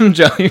 You got some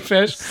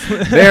jellyfish,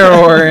 they're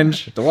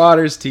orange, the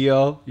water's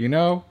teal,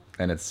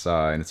 and it's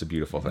a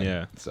beautiful thing.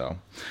 Yeah. So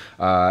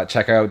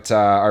check out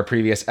our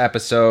previous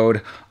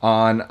episode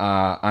on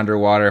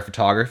underwater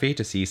photography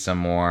to see some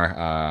more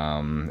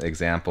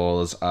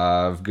examples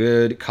of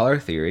good color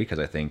theory, because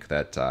I think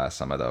that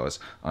some of those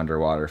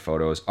underwater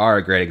photos are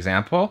a great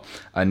example.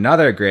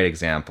 Another great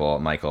example,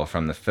 Michael,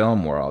 from the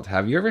film world.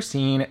 Have you ever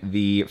seen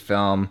the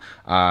film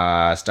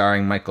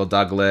starring Michael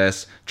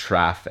Douglas,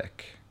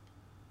 Traffic?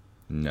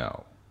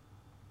 No.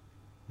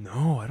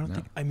 No, I don't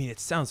think. It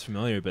sounds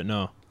familiar, but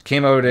no.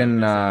 Came out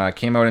in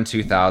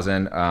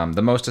 2000.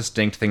 The most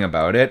distinct thing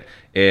about it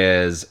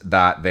is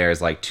that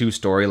there's like two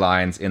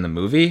storylines in the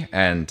movie,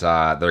 and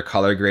they're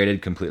color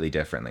graded completely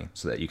differently,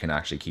 so that you can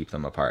actually keep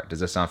them apart. Does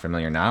this sound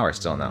familiar now, or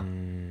still no?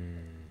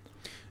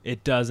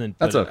 It doesn't.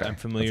 That's okay. I'm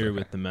familiar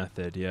with the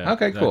method. Yeah.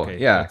 Okay. Cool.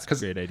 Yeah. That's a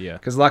great idea.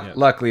 Because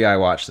luckily I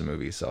watched the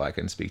movie, so I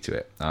can speak to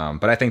it.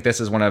 But I think this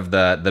is one of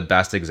the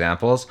best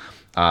examples,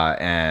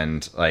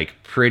 and like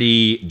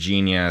pretty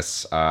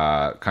genius,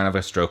 kind of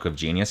a stroke of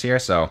genius here.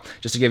 So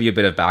just to give you a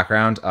bit of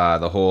background,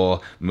 the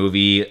whole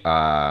movie,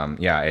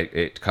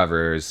 it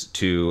covers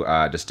two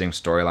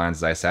distinct storylines,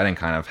 as I said, and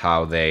kind of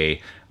how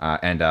they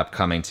end up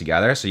coming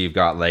together. So you've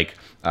got like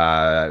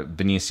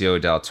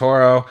Benicio del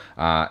Toro,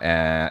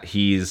 and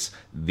he's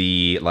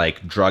the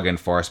like drug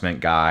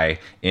enforcement guy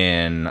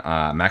in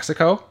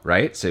Mexico,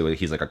 right? So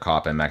he's like a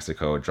cop in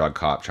Mexico, drug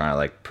cop, trying to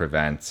like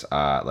prevent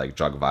like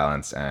drug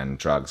violence and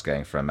drugs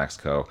getting from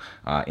Mexico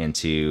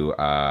into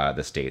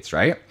the States,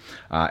 right?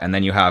 And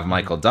then you have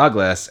Michael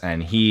Douglas,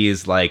 and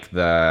he's like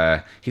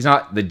he's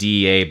not the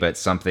DEA, but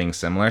something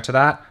similar to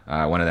that,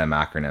 one of them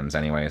acronyms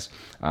anyways,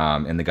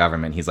 in the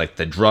government. He's like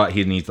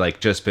he's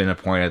like just been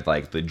appointed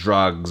like the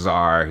drug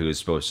czar, who's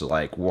supposed to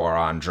like war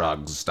on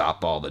drugs,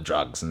 stop all the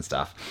drugs and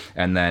stuff.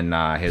 And then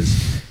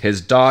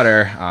his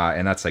daughter,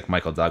 and that's like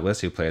Michael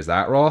Douglas who plays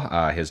that role.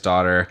 His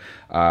daughter,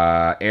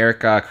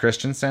 Erica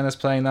Christensen, is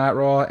playing that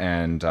role,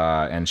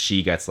 and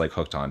she gets like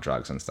hooked on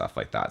drugs and stuff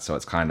like that. So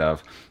it's kind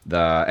of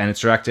and it's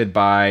directed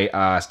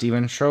by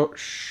Steven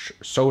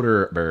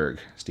Soderbergh,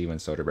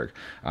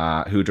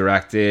 who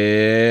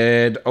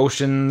directed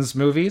Ocean's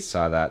movies,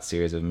 that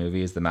series of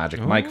movies, the Magic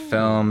Mike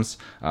films,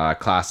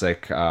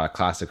 classic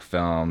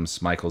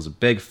films. Michael's a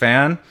big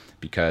fan,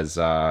 because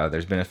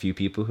there's been a few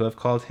people who have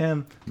called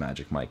him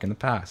Magic Mike in the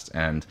past,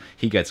 and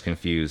he gets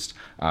confused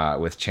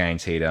with Channing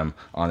Tatum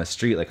on the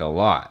street like a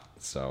lot.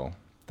 So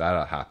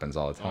that happens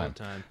all the time.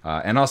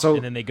 And also,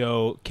 and then they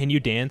go, "Can you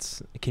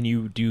dance? Can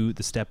you do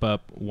the Step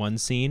Up one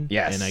scene?"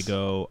 Yes. And I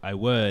go, "I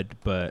would,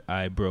 but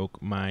I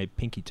broke my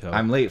pinky toe.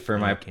 I'm late for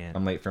my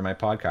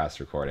podcast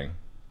recording."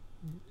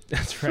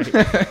 That's right.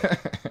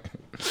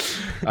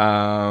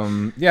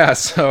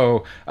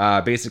 So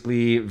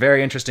basically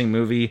very interesting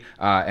movie,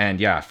 and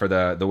for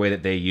the way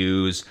that they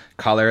use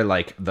color,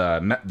 like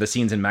the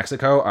scenes in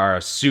Mexico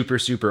are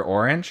super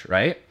orange,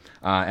 right?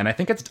 And I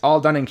think it's all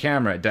done in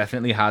camera. It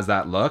definitely has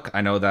that look.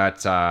 I know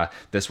that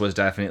this was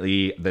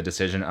definitely the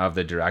decision of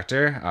the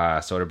director.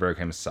 Soderbergh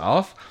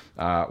himself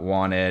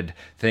wanted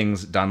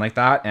things done like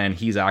that, and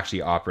he's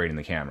actually operating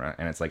the camera,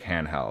 and it's like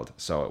handheld.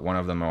 So one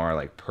of the more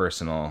like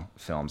personal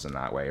films in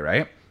that way,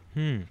 right?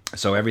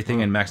 So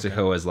everything in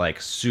Mexico is like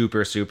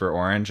super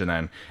orange, and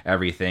then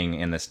everything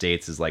in the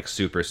States is like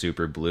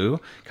super blue,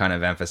 kind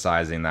of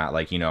emphasizing that,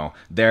 like,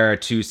 there are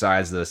two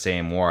sides of the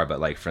same war, but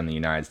like from the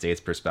United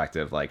States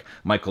perspective, like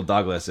Michael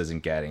Douglas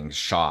isn't getting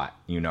shot,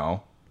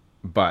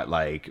 but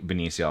like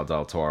Benicio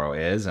del Toro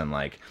is, and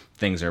like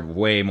things are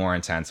way more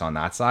intense on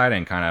that side,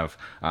 and kind of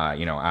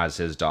as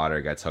his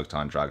daughter gets hooked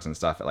on drugs and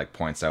stuff, it like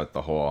points out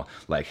the whole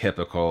like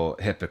hypocritical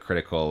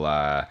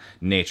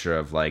nature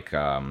of like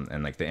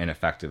and like the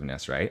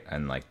ineffectiveness, right?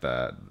 And like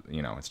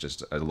it's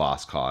just a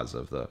lost cause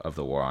of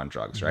the war on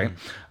drugs, right?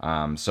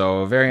 So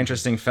a very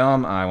interesting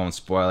film. I won't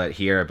spoil it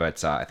here,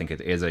 but I think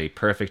it is a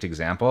perfect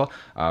example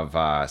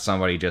of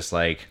somebody just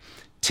like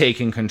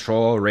taking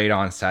control right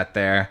on set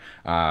there.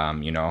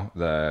 You know,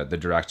 the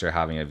director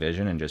having a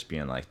vision and just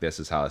being like, this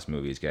is how this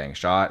movie is getting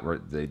shot.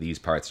 These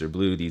parts are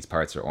blue, these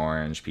parts are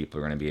orange. People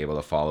are going to be able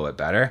to follow it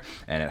better.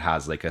 And it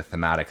has like a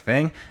thematic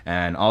thing,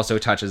 and also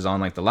touches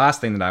on like the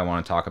last thing that I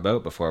want to talk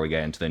about before we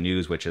get into the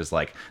news, which is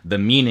like the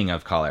meaning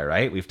of color,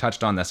 right? We've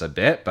touched on this a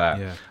bit, but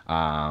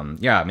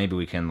yeah, maybe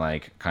we can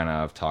like kind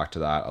of talk to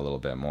that a little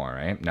bit more,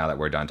 right? Now that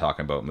we're done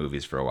talking about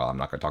movies for a while, I'm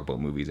not going to talk about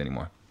movies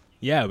anymore.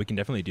 Yeah, we can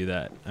definitely do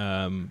that.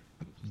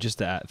 Just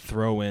to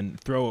throw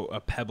a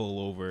pebble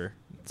over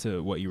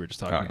to what you were just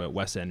talking about.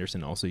 Wes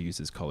Anderson also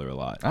uses color a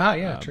lot.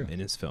 True. In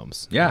his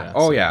films. Yeah.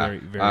 Very,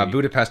 very,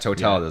 Budapest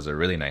Hotel does a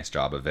really nice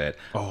job of it.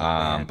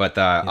 But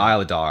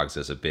Isle of Dogs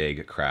is a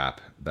big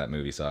crap. That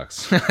movie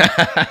sucks.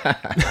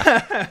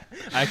 I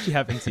actually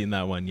haven't seen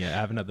that one yet. I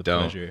haven't had the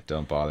pleasure.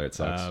 Don't bother. It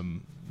sucks.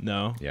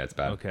 No. Yeah, it's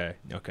bad. Okay.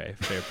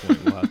 Fair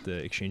point. We'll have to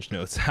exchange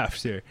notes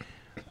after.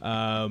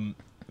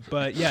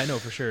 But yeah, no,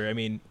 for sure. I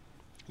mean,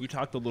 we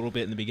talked a little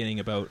bit in the beginning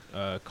about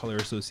color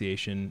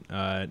association,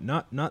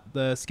 not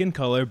the skin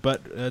color,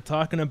 but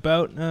talking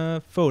about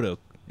photo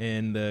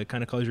and the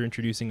kind of colors you're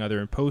introducing either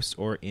in post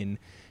or in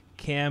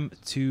cam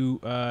to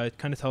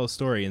kind of tell a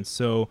story. And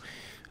so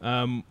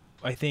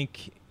I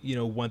think, you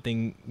know, one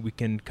thing we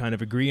can kind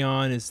of agree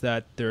on is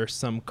that there are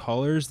some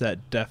colors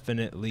that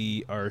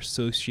definitely are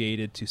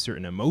associated to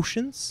certain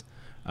emotions.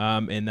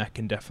 And that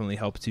can definitely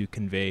help to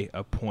convey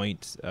a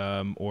point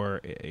or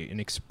an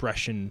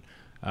expression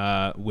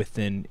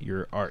within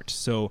your art.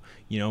 So,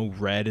 you know,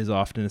 red is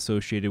often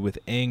associated with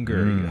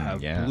anger. You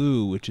have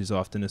blue, which is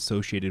often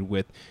associated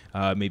with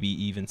maybe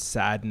even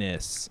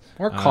sadness.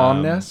 Or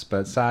calmness,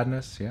 but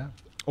sadness, yeah.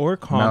 Or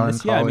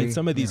calmness, yeah. I mean,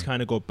 some of these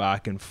kind of go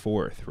back and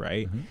forth,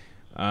 right?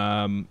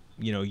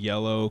 You know,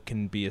 yellow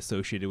can be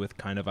associated with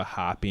kind of a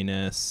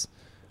happiness.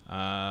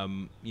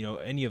 You know,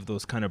 any of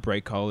those kind of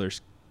bright colors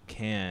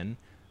can.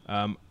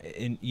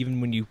 And even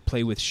when you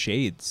play with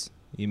shades,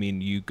 I mean,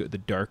 the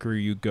darker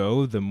you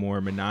go, the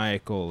more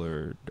maniacal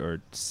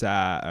or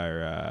sad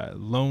or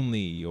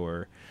lonely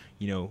or,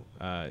 you know,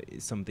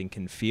 something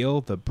can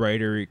feel. The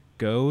brighter it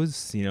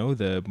goes, you know,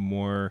 the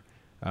more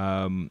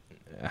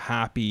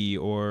happy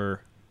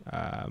or,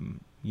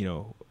 you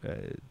know,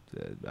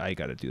 I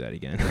got to do that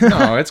again.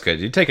 No, it's good.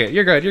 You take it.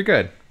 You're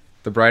good.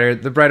 The brighter,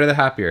 the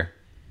happier.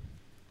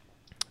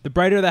 The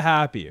brighter, the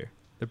happier.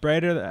 The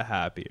brighter, the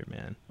happier,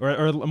 man.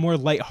 Or more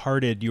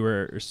lighthearted you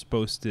were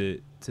supposed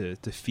to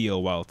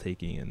feel while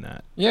taking in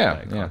that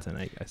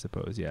content, I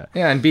suppose. Yeah.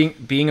 Yeah, and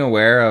being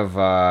aware of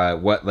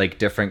what like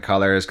different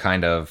colors,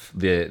 kind of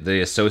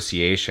the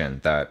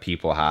association that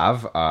people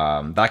have.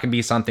 That can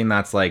be something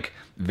that's like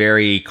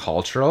very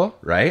cultural,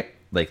 right?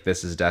 Like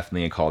this is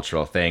definitely a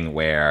cultural thing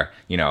where,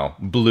 you know,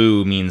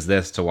 blue means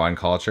this to one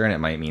culture and it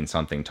might mean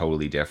something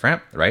totally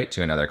different, right,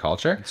 to another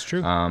culture. It's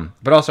true.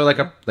 But also like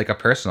a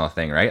personal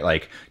thing, right?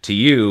 Like to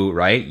you,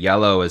 right,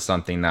 yellow is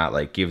something that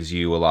like gives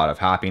you a lot of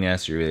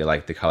happiness. You really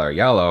like the color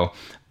yellow,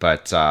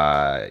 but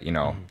you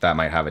know, that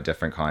might have a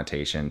different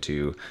connotation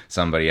to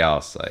somebody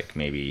else. Like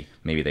maybe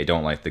they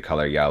don't like the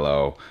color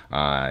yellow.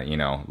 You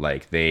know,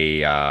 like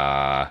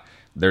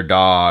their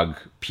dog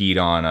peed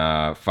on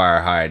a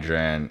fire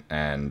hydrant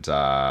and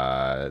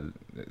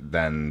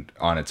then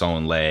on its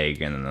own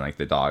leg, and then like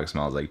the dog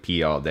smells like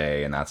pee all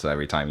day, and that's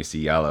every time you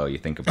see yellow you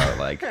think about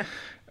like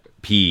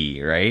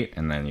pee, right?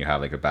 And then you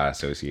have like a bad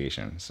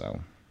association. So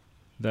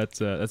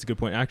that's a good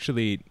point.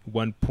 Actually,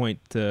 one point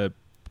to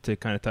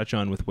kind of touch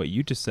on with what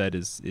you just said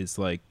is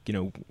like, you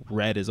know,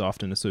 red is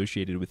often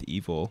associated with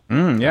evil.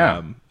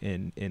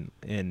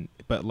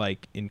 But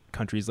like in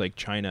countries like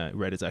China,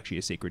 red is actually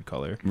a sacred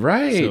color.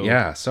 Right. So,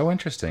 yeah. So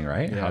interesting,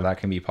 right? Yeah. How that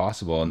can be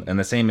possible. And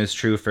the same is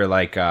true for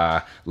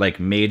like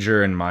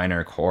major and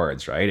minor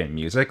chords, right? In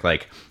music,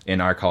 like in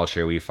our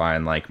culture, we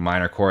find like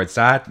minor chords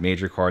sad,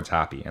 major chords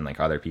happy, and like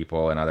other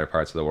people in other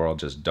parts of the world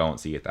just don't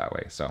see it that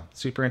way. So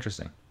super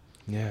interesting.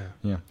 Yeah.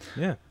 All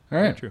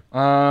right. True.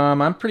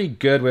 I'm pretty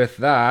good with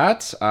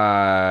that.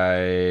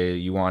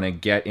 You want to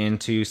get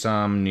into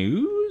some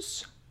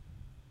news?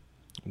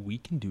 We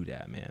can do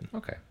that, man.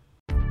 Okay.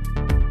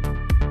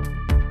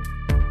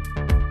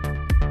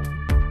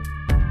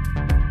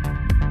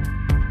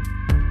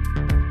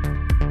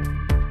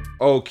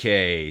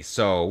 Okay,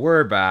 so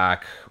we're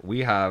back.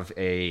 We have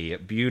a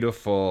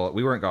beautiful...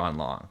 We weren't gone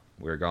long.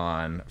 We were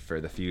gone for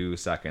the few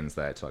seconds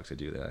that it took to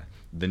do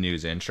the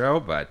news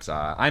intro, but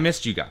I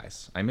missed you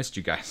guys.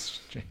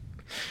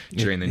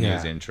 During the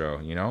news intro.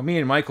 You know, me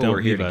and Michael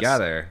were here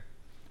together,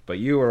 but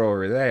you were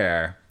over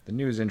there. The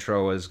news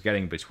intro was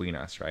getting between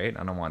us, right?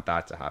 I don't want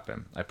that to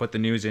happen. I put the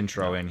news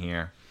intro in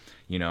here,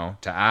 you know,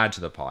 to add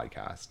to the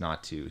podcast,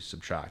 not to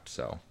subtract.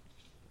 So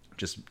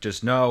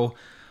just know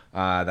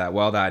that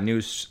while that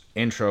news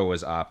intro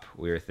was up,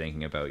 we were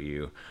thinking about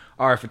you,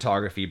 our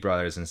photography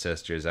brothers and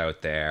sisters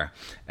out there.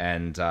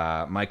 And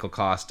Michael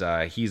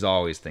Costa, he's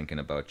always thinking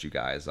about you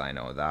guys. I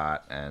know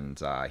that.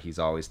 And he's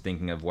always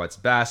thinking of what's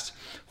best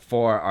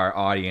for our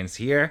audience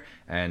here.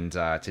 And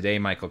today,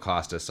 Michael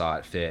Costa saw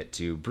it fit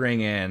to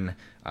bring in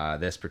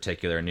this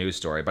particular news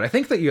story. But I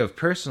think that you have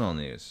personal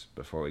news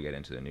before we get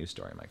into the news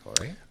story, Michael,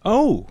 right?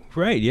 Oh,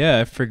 right. Yeah,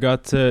 I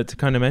forgot to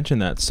kind of mention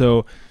that.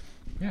 So,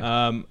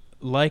 Yeah.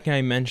 like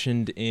I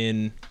mentioned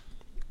in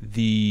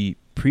the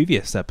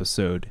previous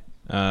episode,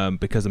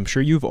 because I'm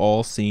sure you've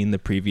all seen the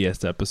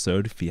previous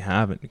episode. If you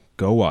haven't,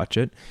 go watch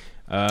it.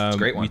 It's a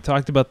great one. We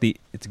talked about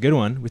it's a good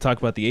one. We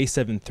talked about the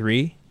A7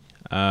 III,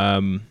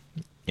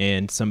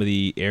 and some of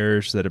the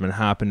errors that have been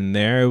happening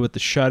there with the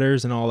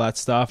shutters and all that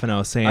stuff. And I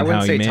was saying I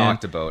wouldn't say man,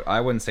 talked about. I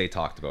wouldn't say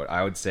talked about.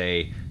 I would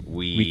say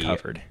we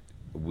covered.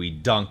 We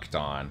dunked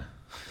on.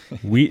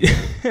 We.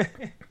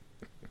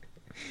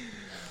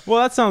 Well,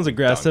 that sounds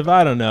aggressive.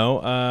 I don't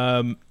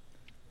know.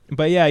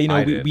 But yeah, you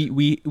know,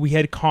 we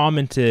had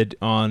commented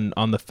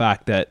on the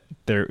fact that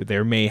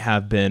there may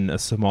have been a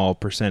small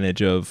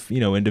percentage of, you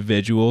know,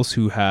 individuals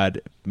who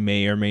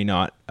may or may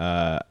not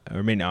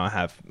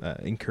have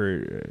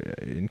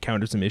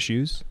encountered some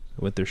issues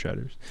with their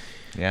shutters.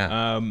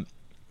 Yeah.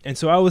 And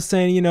so I was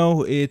saying, you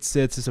know, it's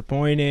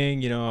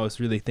disappointing. You know, I was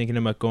really thinking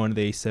about going to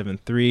the A7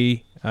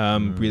 III,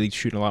 really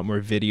shooting a lot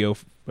more video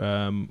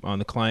on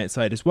the client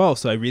side as well.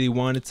 So I really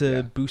wanted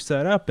to boost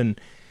that up,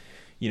 and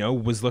you know,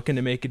 was looking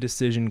to make a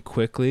decision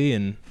quickly,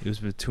 and it was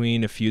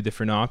between a few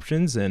different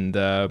options. And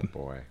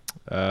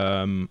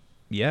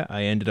yeah,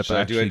 I ended up. Should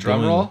I do a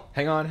drum roll?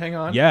 Hang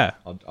on. Yeah,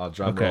 I'll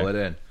drum roll it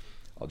in.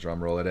 I'll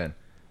drum roll it in.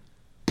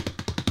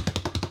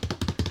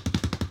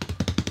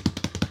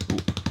 Ooh,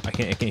 I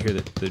can't hear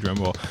the drum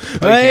roll.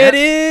 Oh, it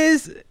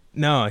is.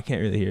 No, I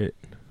can't really hear it.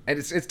 And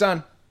it's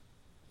done.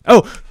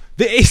 Oh,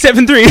 the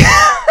A7 III.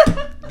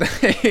 The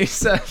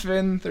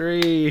A7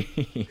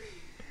 III.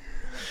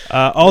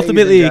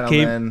 Ultimately, it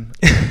came.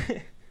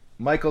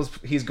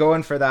 He's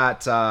going for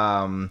that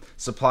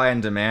supply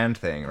and demand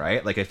thing,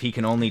 right? Like if he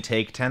can only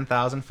take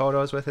 10,000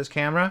 photos with his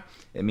camera,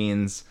 it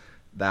means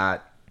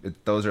that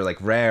those are like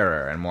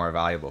rarer and more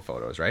valuable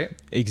photos, right?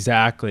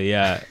 Exactly.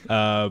 Yeah.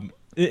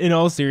 In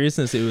all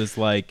seriousness, it was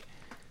like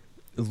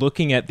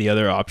looking at the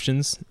other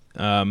options.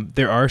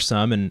 There are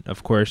some, and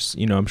of course,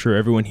 you know, I'm sure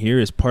everyone here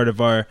is part of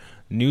our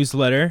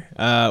newsletter,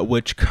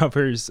 which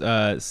covers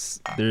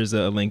there's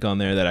a link on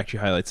there that actually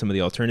highlights some of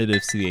the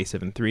alternatives to the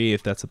A7 III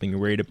if that's something you're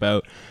worried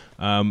about.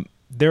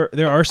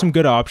 There are some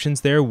good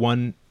options there.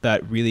 One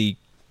that really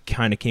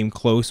kind of came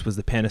close was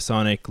the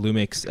Panasonic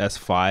Lumix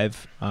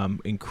S5.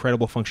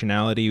 Incredible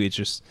functionality. It's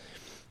just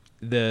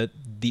the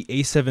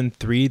A7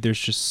 III, there's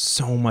just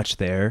so much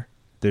there.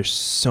 There's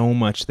so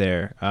much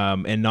there,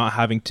 and not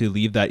having to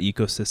leave that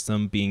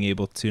ecosystem, being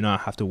able to not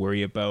have to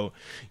worry about,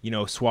 you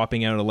know,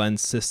 swapping out a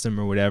lens system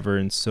or whatever.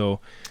 And so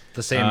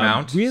the same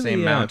mount,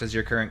 mount as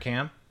your current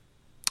cam.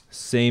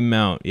 Same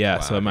mount, yeah.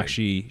 Wow, so I'm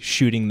actually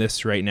shooting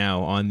this right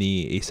now on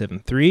the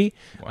A7 III.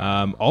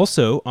 Wow.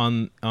 Also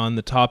on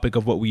the topic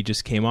of what we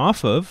just came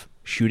off of,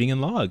 shooting in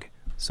log.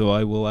 So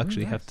I will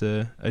actually have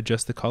to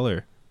adjust the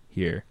color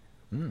here.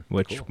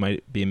 Which cool.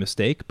 Might be a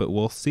mistake, but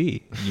we'll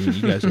see.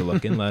 You guys are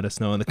looking. Let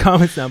us know in the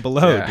comments down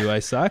below. Yeah. Do I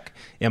suck?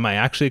 Am I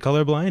actually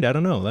colorblind? I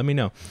don't know. Let me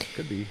know.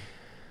 Could be.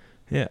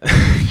 Yeah,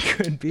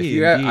 could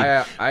be.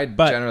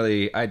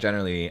 I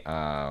generally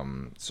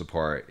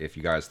support if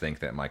you guys think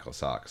that Michael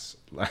sucks.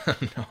 Let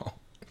him know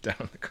down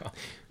in the comments.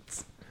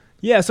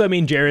 Yeah, so I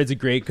mean, Jared's a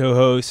great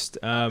co-host,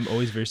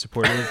 always very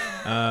supportive.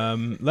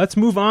 Let's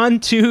move on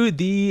to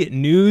the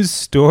news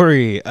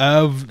story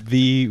of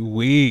the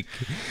week.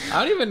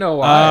 I don't even know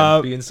why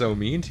I'm being so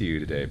mean to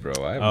you today,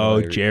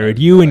 bro. Jared,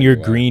 you and your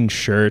green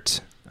shirt.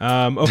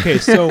 Okay,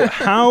 so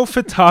how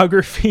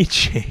photography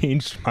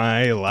changed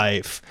my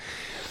life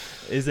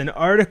is an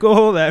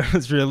article that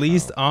was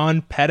released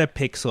on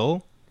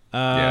Petapixel.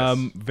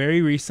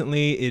 Very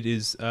recently. It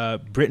is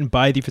written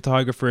by the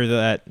photographer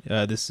that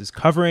this is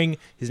covering.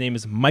 His name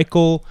is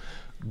Michael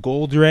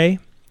Goldrey.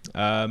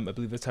 I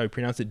believe that's how you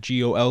pronounce it.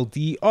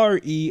 Goldrei.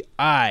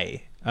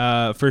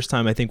 First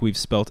time I think we've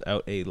spelt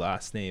out a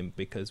last name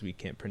because we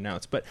can't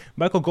pronounce. But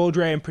Michael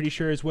Goldrey, I'm pretty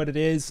sure is what it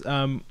is.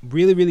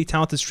 Really, really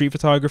talented street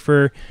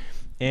photographer.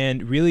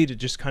 And really to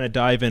just kind of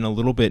dive in a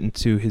little bit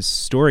into his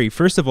story.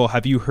 First of all,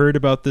 have you heard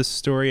about this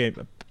story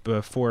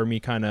before me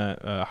kind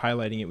of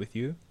highlighting it with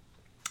you?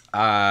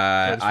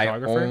 I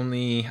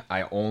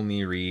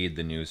only read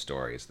the news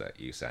stories that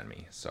you send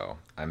me, so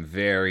I'm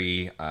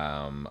very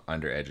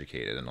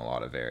undereducated in a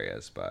lot of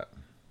areas, but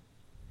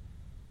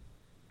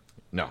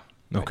no.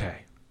 Okay.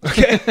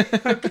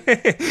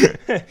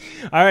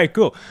 All right,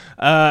 cool.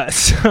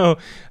 So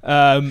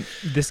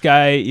this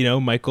guy, you know,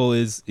 Michael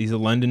he's a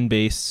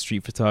London-based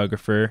street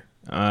photographer.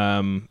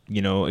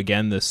 You know,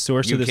 again, the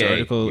source of this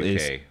article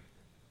is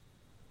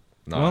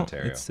not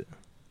Ontario.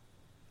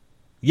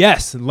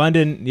 Yes,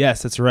 London.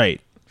 Yes, that's right.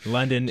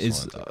 London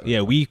is,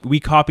 we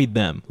copied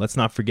them. Let's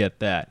not forget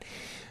that.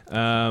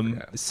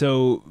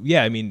 So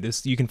yeah, I mean,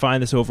 this, you can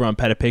find this over on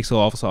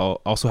Petapixel.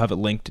 I'll also have it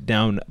linked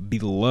down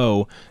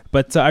below.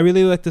 But I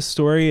really like this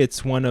story.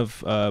 It's one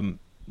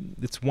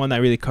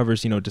that really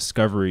covers,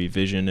 discovery,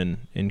 vision,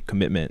 and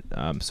commitment.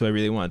 So I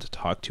really wanted to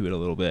talk to it a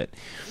little bit.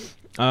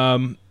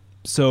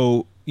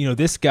 So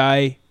this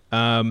guy,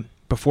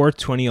 before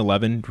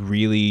 2011,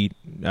 really,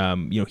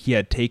 he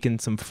had taken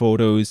some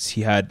photos.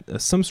 He had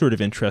some sort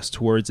of interest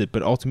towards it,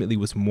 but ultimately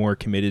was more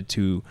committed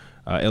to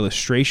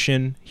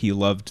illustration. He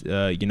loved,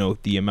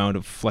 the amount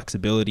of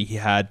flexibility he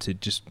had to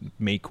just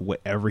make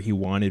whatever he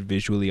wanted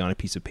visually on a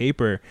piece of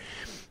paper.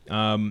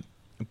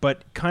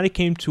 But kind of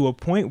came to a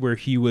point where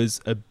he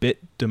was a bit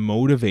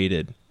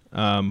demotivated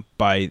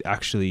by,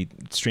 actually,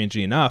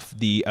 strangely enough,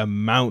 the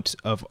amount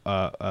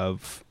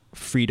of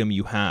freedom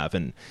you have.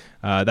 And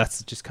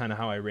that's just kind of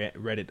how I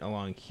read it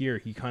along here.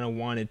 He kind of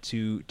wanted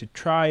to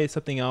try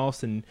something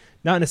else and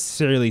not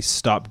necessarily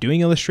stop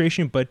doing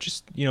illustration, but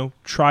just,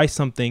 try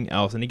something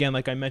else. And again,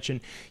 like I mentioned,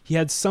 he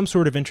had some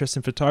sort of interest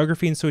in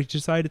photography, and so he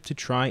decided to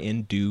try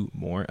and do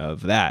more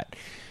of that.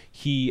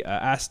 He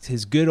asked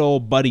his good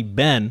old buddy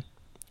Ben,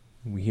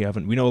 we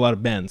know a lot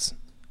of Bens,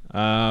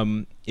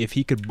 if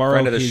he could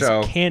borrow his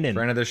Canon.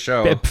 Friend of the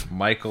show,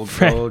 Michael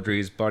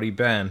Goldry's buddy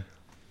Ben.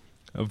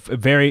 He's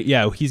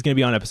going to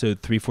be on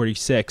episode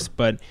 346.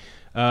 But,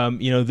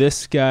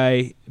 this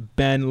guy,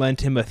 Ben,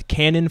 lent him a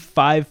Canon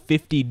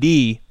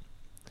 550D.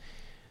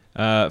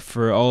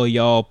 For all of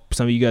y'all,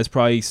 some of you guys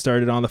probably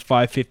started on the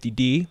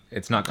 550D.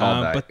 It's not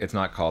called that. It's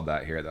not called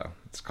that here, though.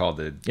 It's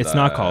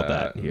not called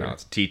that here. No,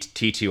 it's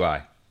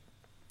T2i.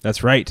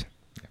 That's right.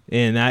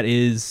 And that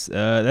is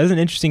an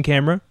interesting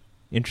camera.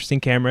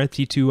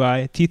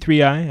 T2i,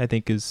 T3i, I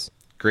think is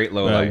great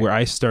low light. Where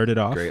I started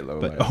off. Great low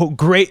light. Oh,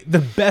 great! The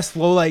best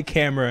low light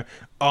camera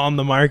on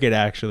the market,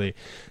 actually.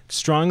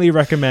 Strongly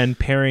recommend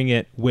pairing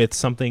it with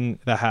something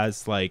that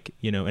has an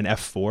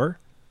f4.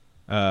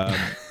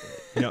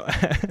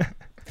 F7.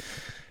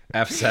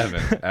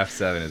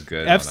 F7 is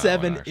good.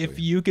 F7, one, if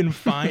you can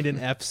find an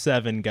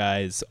F7,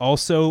 guys.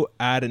 Also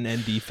add an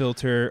ND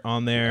filter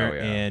on there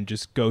and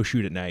just go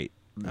shoot at night.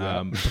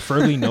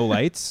 Preferably no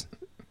lights.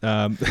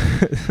 But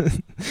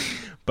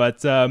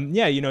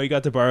you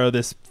got to borrow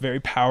this very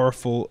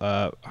powerful,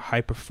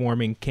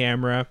 high-performing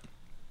camera.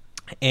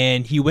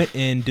 And he went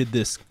and did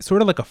this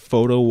sort of like a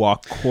photo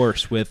walk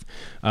course with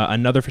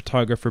another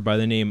photographer by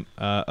the name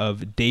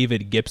of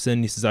David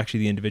Gibson. This is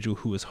actually the individual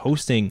who was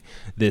hosting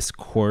this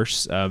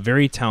course.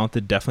 Very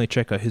talented. Definitely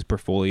check out his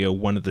portfolio.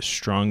 One of the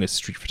strongest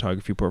street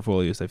photography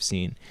portfolios I've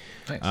seen.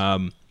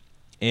 Nice.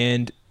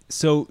 And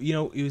so,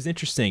 it was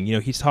interesting.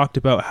 He talked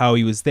about how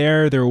he was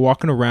there. They were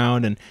walking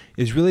around, and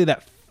it was really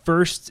that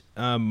first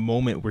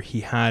moment where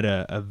he had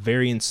a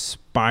very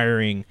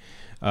inspiring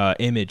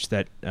image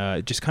that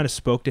just kind of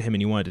spoke to him,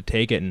 and he wanted to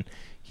take it. And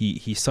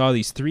he saw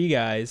these three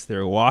guys. They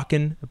were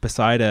walking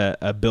beside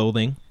a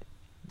building,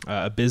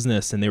 a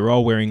business, and they were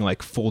all wearing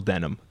like full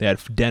denim. They had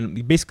denim,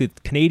 basically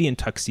Canadian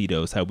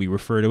tuxedos, how we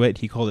refer to it.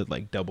 He called it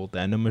like double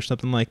denim or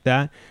something like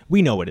that.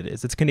 We know what it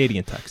is. It's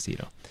Canadian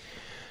tuxedo.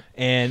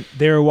 And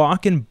they're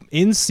walking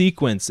in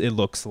sequence, it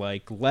looks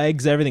like.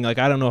 Legs, everything. Like,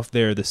 I don't know if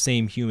they're the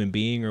same human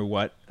being or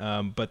what,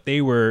 but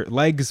they were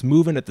legs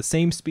moving at the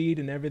same speed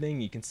and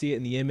everything. You can see it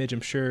in the image.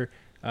 I'm sure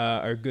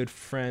our good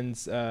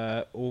friends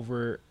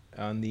over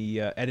on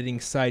the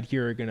editing side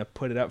here are going to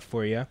put it up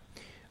for you.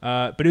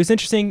 But it was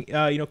interesting,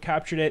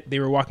 captured it. They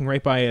were walking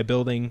right by a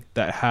building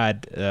that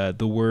had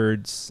the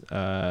words,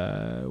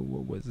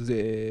 what was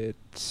it?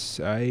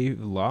 I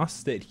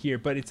lost it here,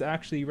 but it's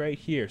actually right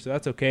here, so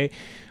that's okay.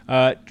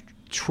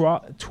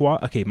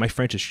 Okay, my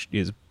French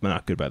is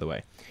not good, by the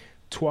way.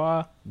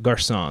 Trois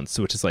garçons,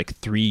 so which is like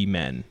three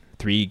men,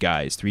 three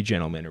guys, three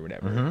gentlemen or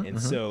whatever.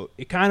 So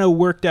it kind of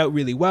worked out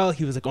really well.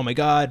 He was like, oh my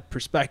God,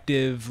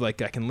 perspective,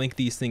 like I can link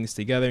these things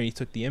together. And he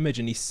took the image,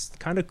 and he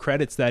kind of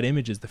credits that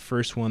image as the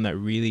first one that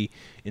really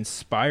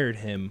inspired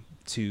him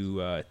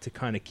to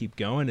kind of keep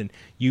going. And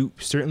you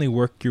certainly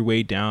work your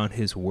way down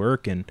his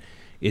work, and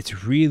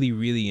it's really,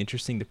 really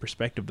interesting, the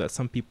perspective that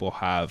some people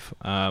have.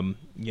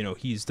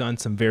 He's done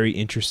some very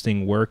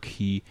interesting work.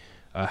 He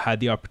had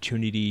the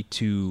opportunity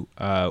to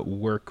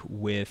work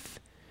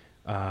with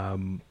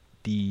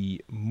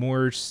the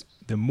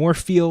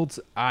Moorfields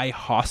Eye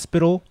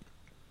Hospital.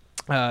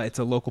 It's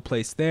a local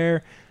place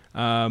there.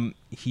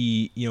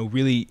 He,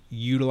 really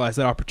utilized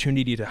that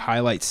opportunity to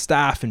highlight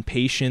staff and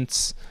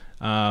patients,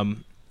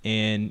 and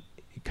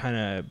kind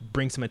of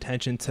bring some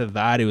attention to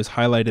that. It was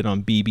highlighted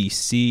on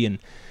BBC, and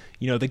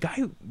the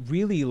guy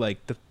really,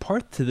 like, the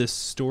part to this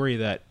story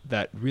that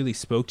really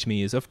spoke to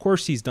me is, of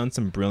course, he's done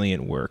some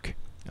brilliant work.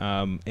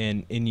 And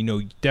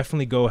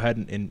definitely go ahead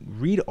and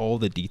read all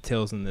the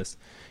details in this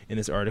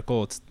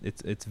article.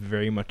 It's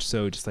very much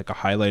so just like a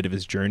highlight of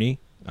his journey.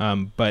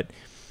 But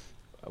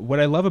what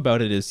I love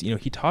about it is,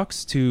 he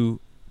talks to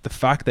the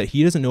fact that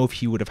he doesn't know if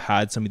he would have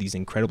had some of these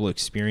incredible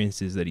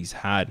experiences that he's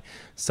had,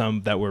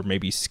 some that were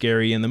maybe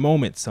scary in the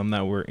moment, some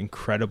that were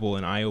incredible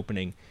and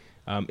eye-opening.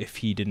 if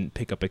he didn't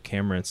pick up a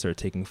camera and start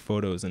taking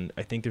photos. And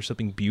I think there's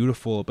something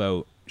beautiful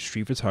about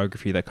street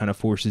photography that kind of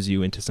forces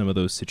you into some of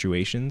those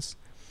situations.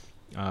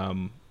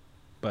 Yeah,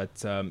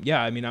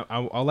 I mean,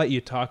 I'll let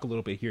you talk a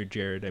little bit here,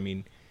 Jared. I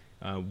mean,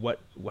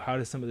 how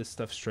does some of this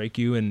stuff strike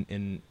you,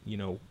 and you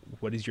know,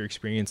 what is your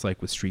experience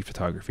like with street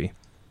photography?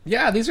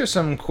 Yeah, these are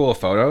some cool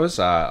photos.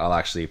 I'll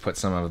actually put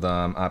some of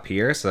them up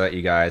here so that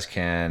you guys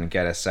can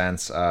get a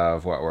sense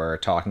of what we're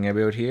talking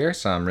about here.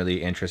 Some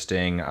really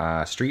interesting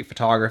street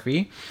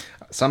photography.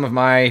 Some of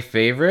my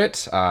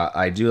favorite,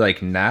 I do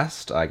like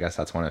Nest. I guess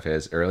that's one of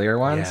his earlier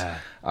ones.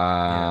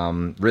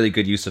 Yeah. Really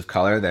good use of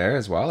color there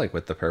as well, like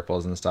with the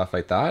purples and stuff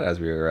like that, as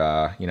we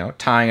were,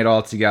 tying it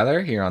all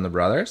together here on the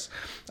Brothers.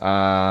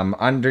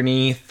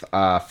 Underneath,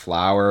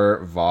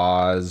 Flower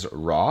Vase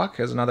Rock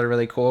is another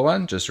really cool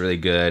one. Just really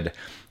good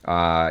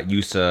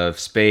use of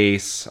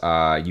space,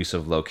 use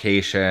of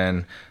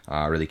location,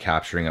 really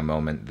capturing a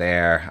moment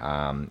there,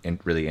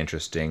 and really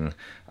interesting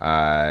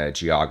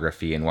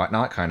geography and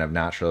whatnot, kind of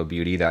natural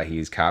beauty that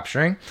he's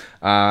capturing,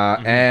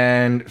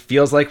 and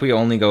feels like we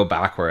only go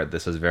backward.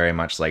 This is very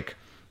much like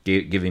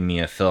giving me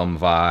a film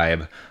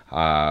vibe,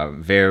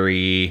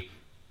 very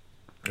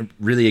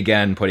really,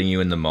 again, putting you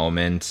in the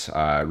moment,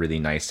 really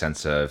nice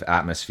sense of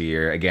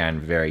atmosphere. Again,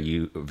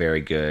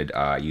 very good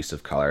use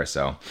of color.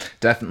 So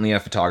definitely a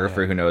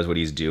photographer who knows what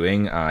he's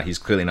doing. He's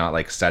clearly not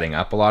like setting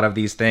up a lot of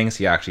these things.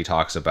 He actually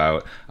talks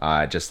about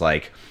just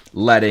like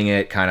letting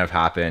it kind of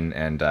happen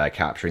and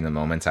capturing the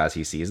moments as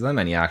he sees them.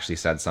 And he actually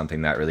said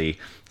something that really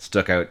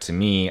stuck out to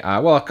me.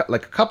 Like a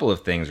couple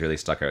of things really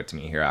stuck out to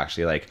me here,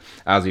 actually. Like,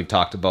 as we've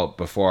talked about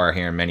before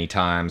here many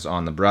times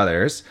on the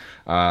Brothers,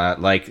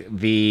 like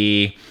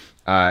the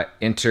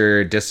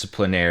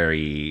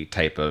interdisciplinary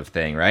type of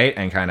thing, right?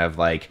 And kind of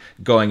like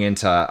going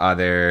into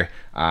other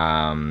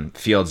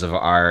fields of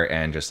art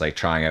and just like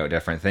trying out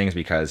different things,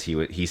 because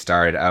he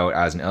started out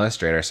as an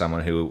illustrator,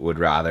 someone who would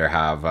rather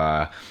have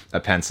a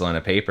pencil and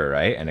a paper,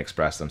 right, and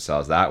express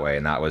themselves that way.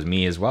 And that was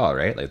me as well,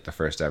 right? Like the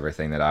first ever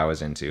thing that I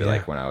was into,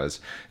 like when I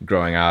was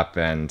growing up,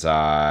 and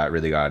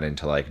really got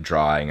into like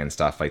drawing and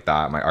stuff like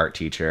that. My art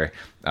teacher,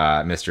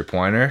 Mr.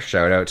 Pointer,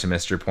 shout out to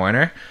Mr.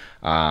 Pointer,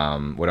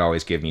 would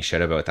always give me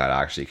shit about that,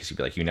 actually, because he'd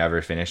be like, you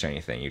never finish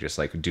anything, you just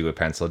like do a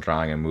pencil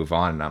drawing and move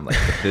on. And I'm like,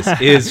 this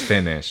is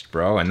finished,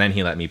 bro. And then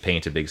he let me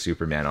paint a big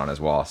Superman on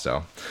his wall.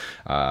 So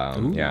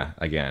yeah,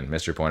 again,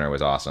 Mr. Pointer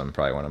was awesome.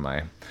 Probably one of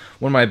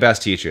my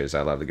best teachers.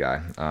 I love the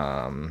guy.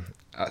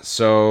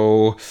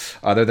 So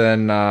other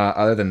than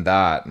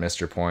that,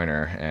 Mr.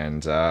 Pointer,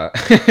 and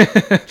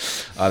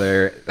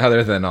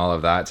other than all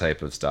of that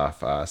type of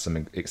stuff,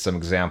 some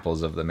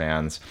examples of the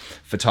man's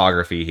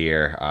photography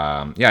here.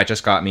 It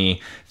just got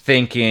me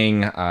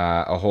thinking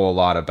a whole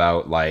lot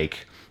about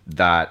like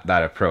that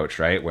approach,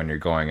 right? When you're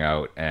going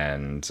out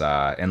and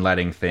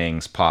letting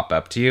things pop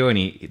up to you.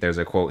 And there's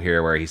a quote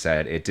here where he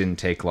said, "It didn't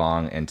take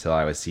long until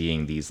I was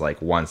seeing these like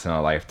once in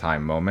a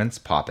lifetime moments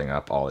popping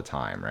up all the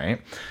time,"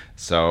 right?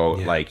 So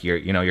like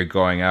you're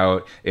going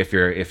out, if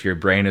your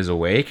brain is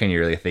awake and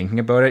you're really thinking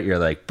about it, you're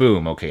like,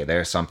 boom, okay,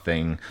 there's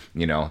something,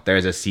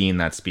 there's a scene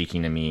that's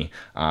speaking to me.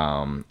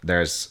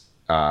 There's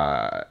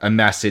a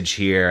message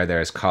here,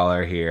 there's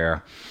color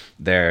here,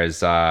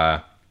 there's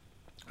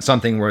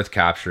something worth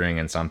capturing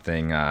and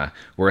something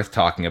worth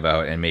talking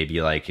about. And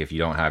maybe like if you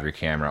don't have your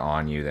camera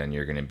on you, then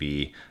you're going to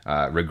be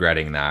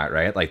regretting that,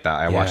 right? Like that.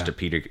 I watched a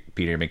Peter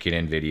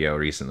McKinnon video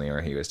recently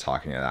where he was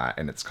talking to that,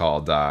 and it's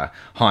called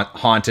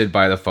Haunted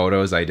by the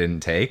Photos I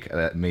Didn't Take.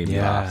 That made me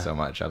laugh so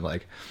much. I'm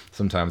like,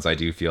 sometimes I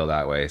do feel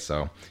that way.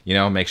 So,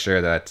 make sure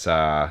that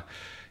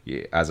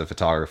as a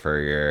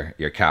photographer,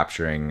 you're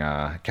capturing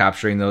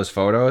those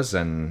photos,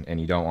 and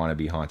you don't want to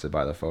be haunted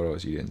by the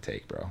photos you didn't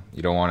take, bro.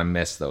 You don't want to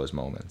miss those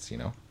moments,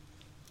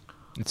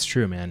 It's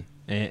true, man.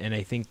 And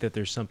I think that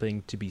there's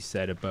something to be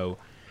said about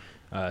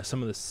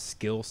some of the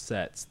skill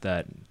sets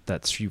that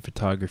street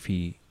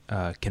photography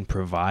can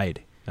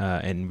provide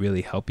and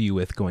really help you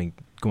with going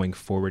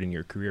forward in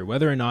your career,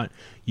 whether or not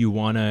you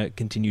want to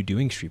continue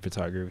doing street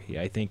photography.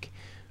 I think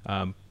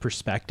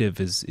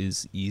perspective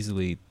is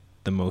easily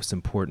one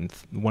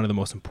of the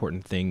most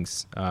important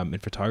things in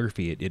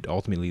photography. It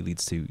ultimately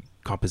leads to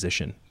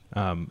composition.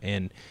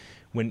 And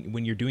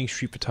when you're doing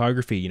street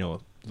photography,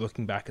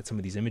 looking back at some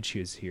of these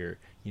images here,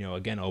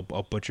 again, I'll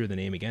butcher the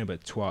name again,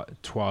 but Trois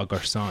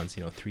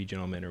Garçons, three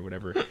gentlemen or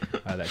whatever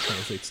that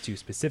translates to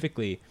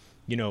specifically,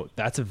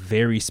 that's a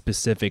very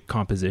specific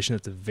composition.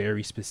 That's a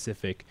very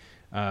specific,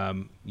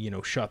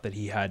 shot that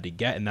he had to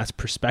get. And that's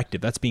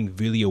perspective. That's being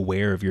really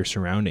aware of your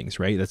surroundings,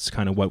 right? That's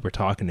kind of what we're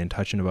talking and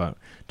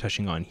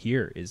touching on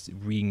here, is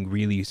being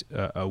really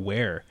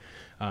aware.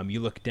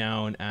 You look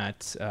down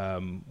at,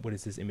 what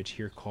is this image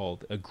here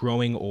called?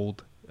 Growing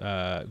Old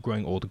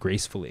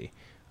Gracefully,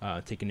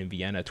 taken in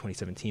Vienna,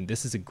 2017.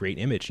 This is a great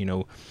image.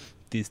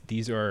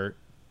 These are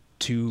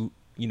two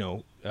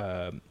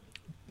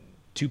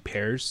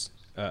pairs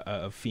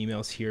of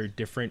females here,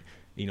 different,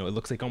 it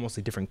looks like almost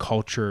like different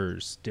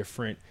cultures,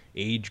 different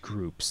age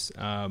groups,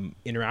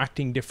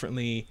 interacting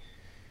differently,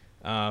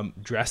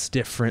 dressed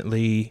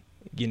differently,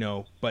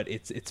 but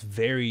it's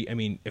very, I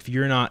mean, if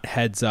you're not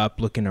heads up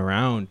looking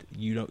around,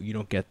 you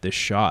don't get this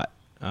shot.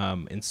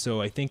 And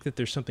so I think that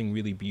there's something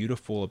really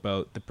beautiful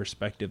about the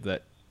perspective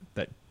that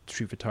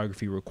street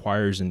photography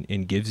requires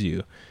and gives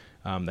you,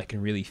 that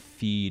can really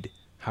feed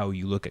how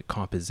you look at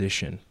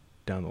composition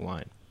down the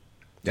line.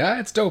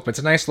 Yeah, it's dope. It's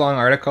a nice long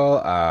article.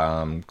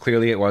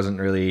 Clearly, it wasn't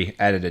really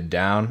edited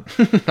down.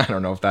 I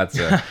don't know if that's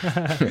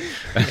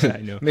I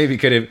know. maybe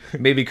could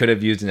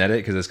have used an edit,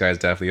 because this guy's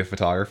definitely a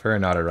photographer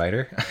and not a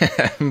writer.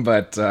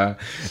 But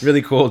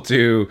really cool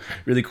to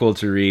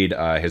read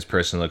his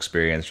personal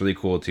experience. Really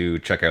cool to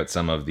check out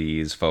some of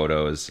these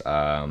photos.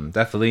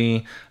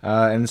 Definitely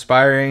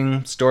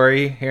inspiring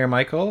story here,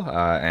 Michael,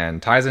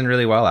 and ties in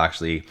really well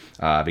actually,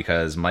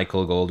 because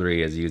Michael Goldery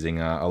is using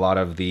a lot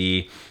of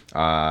the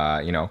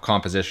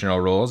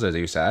compositional rules, as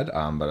you said,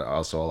 but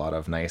also a lot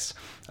of nice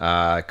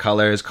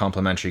colors,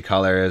 complementary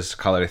colors.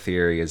 Color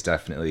theory is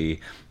definitely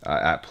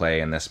at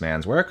play in this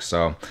man's work.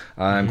 So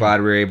I'm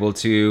glad we're able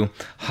to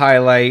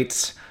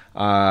highlight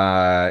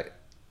our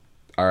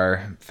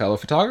fellow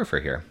photographer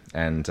here.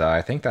 And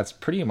I think that's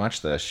pretty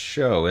much the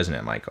show, isn't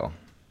it, Michael?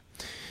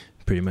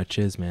 Pretty much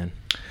is, man.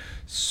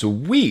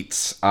 Sweet.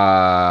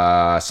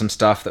 Some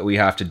stuff that we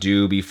have to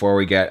do before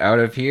we get out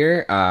of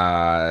here.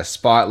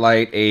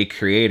 Spotlight a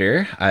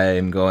creator.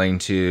 I'm going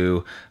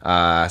to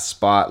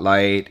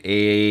spotlight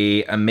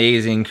a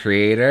amazing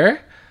creator.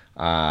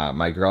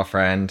 My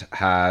girlfriend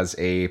has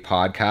a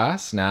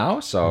podcast now,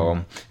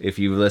 so if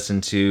you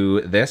listen to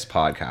this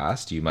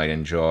podcast, you might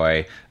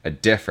enjoy a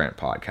different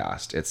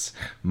podcast. It's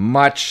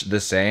much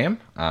the same.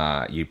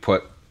 You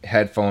put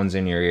headphones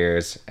in your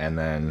ears, and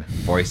then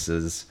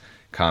voices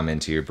come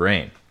into your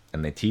brain,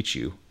 and they teach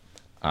you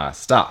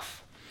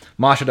stuff.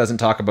 Masha doesn't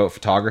talk about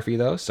photography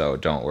though, so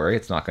don't worry.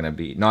 It's not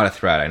a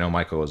threat. I know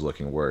Michael was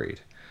looking worried.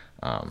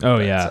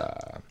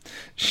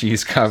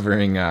 She's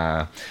covering.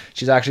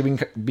 She's actually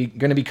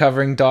going to be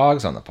covering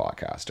dogs on the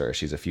podcast, or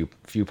she's a few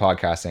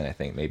podcasts in. I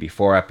think maybe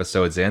 4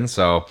 episodes in.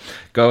 So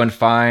go and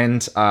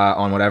find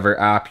on whatever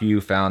app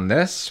you found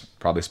this,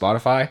 probably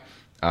Spotify.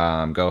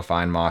 Go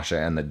find Masha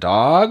and the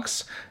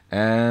dogs.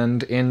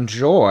 And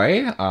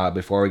enjoy.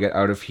 Before we get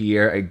out of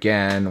here,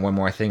 again, one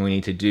more thing we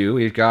need to do.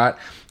 We've got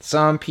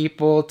some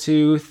people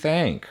to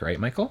thank, right,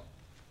 Michael?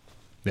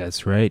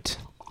 That's right.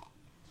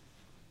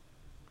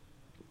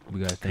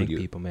 We gotta thank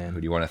people, man.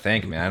 Who do you want to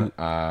thank, man?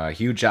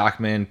 Hugh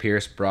Jackman,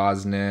 Pierce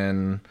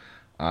Brosnan.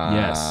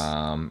 Yes.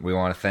 We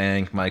want to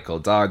thank Michael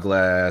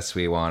Douglas.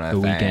 We want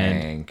to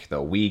thank The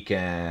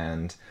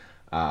Weeknd.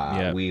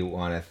 We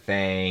want to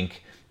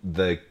thank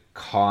the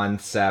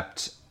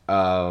concept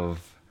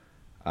of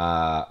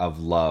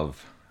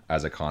love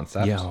as a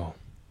concept. Yo.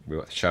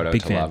 Shout out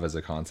Big to fan. love as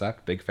a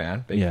concept. Big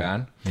fan.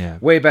 Yeah.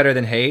 Way better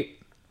than hate.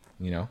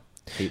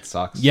 Hate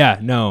sucks. Yeah,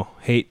 no.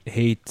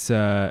 Hate's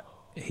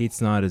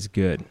not as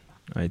good,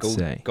 I'd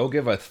say. Go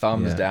give a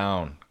thumbs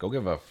down. Go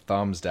give a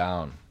thumbs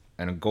down.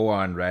 And go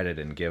on Reddit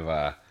and give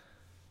a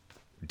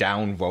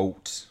down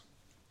vote.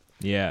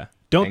 Yeah.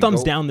 Don't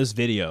thumbs down this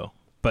video.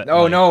 But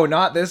no,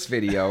 not this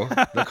video.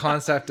 The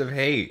concept of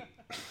hate.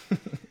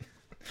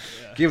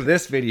 Give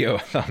this video a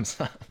thumbs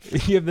up.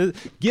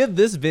 Give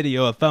this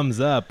video a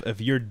thumbs up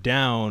if you're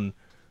down.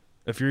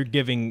 If you're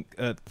giving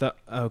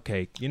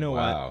okay, you know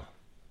what?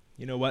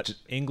 You know what?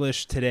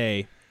 English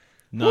today,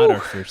 not our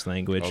first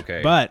language.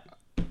 Okay. But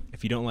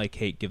if you don't like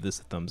hate, give this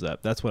a thumbs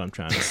up. That's what I'm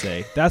trying to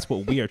say. That's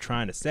what we are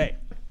trying to say.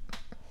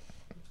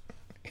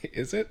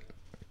 Is it?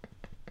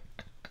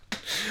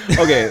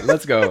 Okay,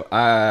 let's go.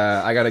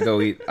 I gotta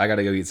go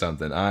eat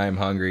something. I'm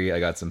hungry. I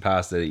got some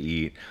pasta to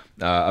eat.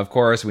 Of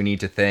course, we need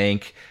to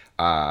thank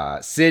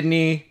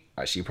Sydney.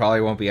 She probably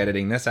won't be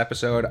editing this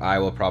episode. I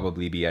will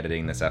probably be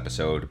editing this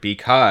episode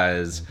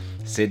because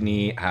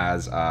Sydney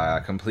has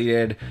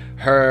completed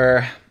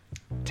her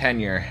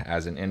tenure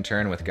as an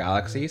intern with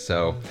Galaxy.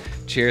 So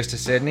cheers to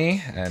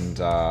Sydney and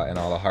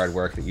all the hard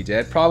work that you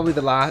did. Probably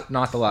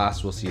not the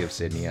last we'll see of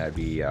Sydney. I'd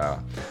be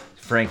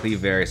frankly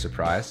very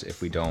surprised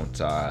if we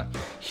don't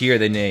hear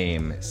the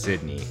name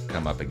Sydney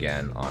come up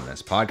again on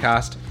this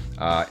podcast.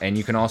 And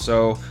you can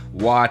also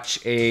watch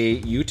a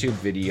YouTube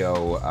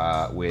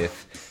video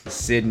with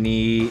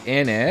Sydney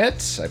in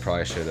it. I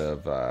probably should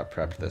have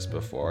prepped this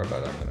before,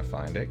 but I'm going to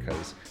find it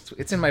because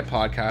it's in my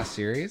podcast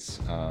series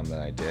that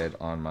I did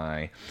on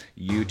my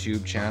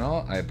YouTube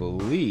channel. I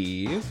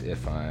believe,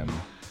 if I'm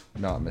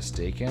not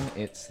mistaken,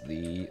 it's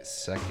the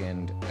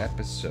second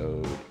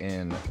episode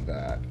in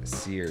that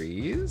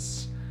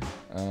series.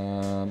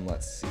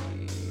 Let's see.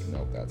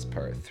 Nope, that's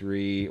part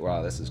 3.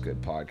 Wow, this is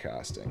good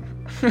podcasting.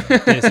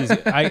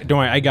 Don't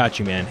worry, I got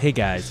you, man. Hey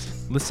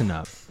guys, listen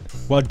up.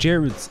 While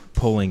Jared's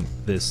pulling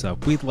this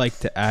up, we'd like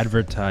to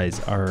advertise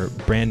our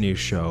brand new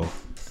show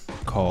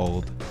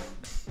called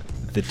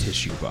The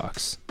Tissue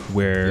Box,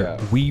 where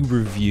we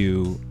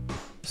review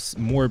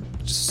more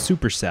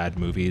super sad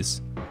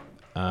movies,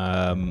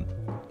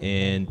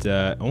 and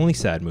only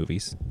sad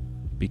movies,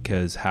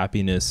 because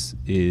happiness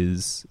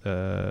is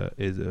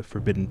a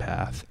forbidden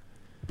path.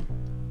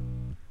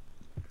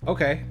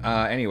 Okay.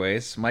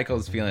 Anyways,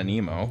 Michael's feeling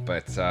emo,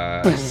 but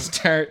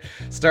start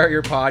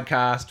your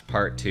podcast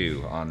part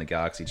 2 on the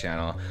Galaxy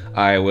channel.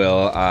 I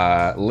will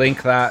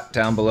link that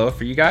down below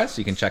for you guys, so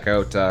you can check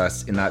out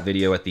in that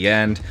video at the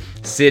end.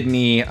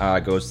 Sydney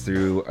goes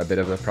through a bit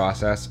of the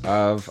process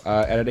of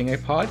editing a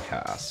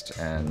podcast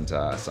and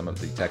some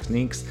of the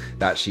techniques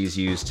that she's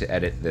used to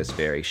edit this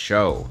very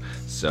show.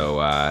 So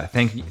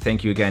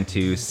thank you again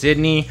to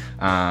Sydney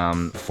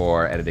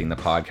for editing the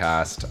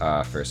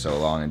podcast for so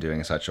long and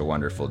doing such a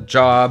wonderful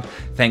job.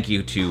 Thank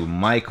you to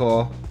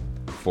Michael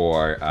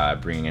for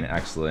bringing an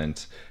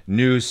excellent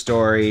news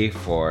story,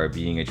 for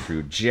being a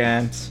true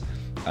gent,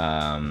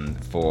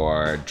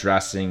 for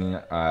dressing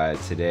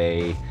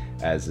today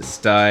as a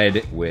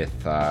stud with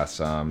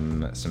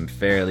some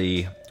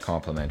fairly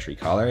complimentary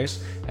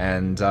colors.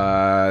 And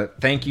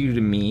thank you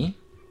to me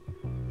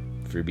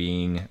for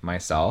being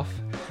myself.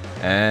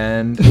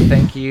 And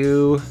thank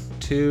you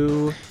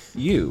to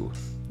you,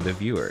 the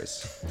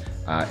viewers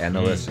and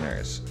the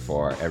listeners,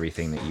 for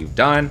everything that you've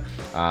done.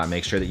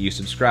 Make sure that you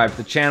subscribe to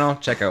the channel.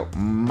 Check out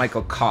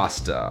Michael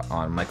Costa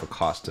on Michael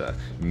Costa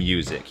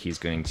Music. He's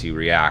going to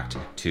react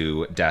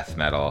to death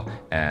metal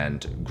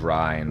and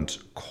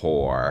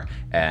grindcore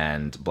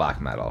and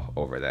black metal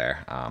over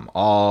there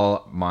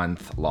all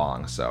month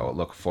long. So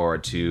look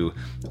forward to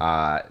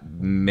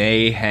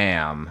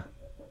Mayhem,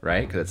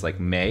 right? Because it's like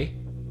May,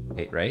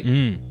 right? Right?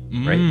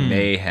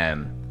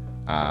 Mayhem.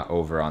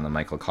 Over on the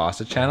Michael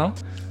Costa channel.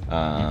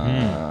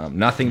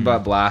 Nothing but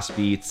blast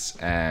beats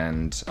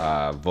and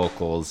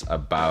vocals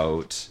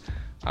about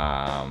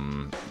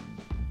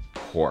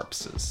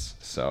corpses.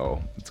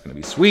 So it's gonna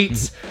be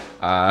sweet.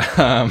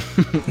 None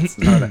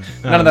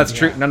of that's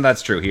true. None of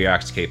that's true. He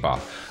acts K-pop.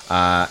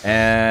 And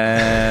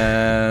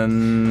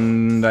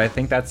I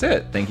think that's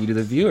it. Thank you to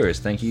the viewers.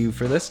 Thank you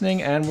for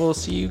listening, and we'll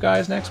see you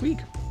guys next week.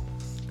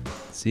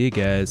 See you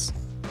guys.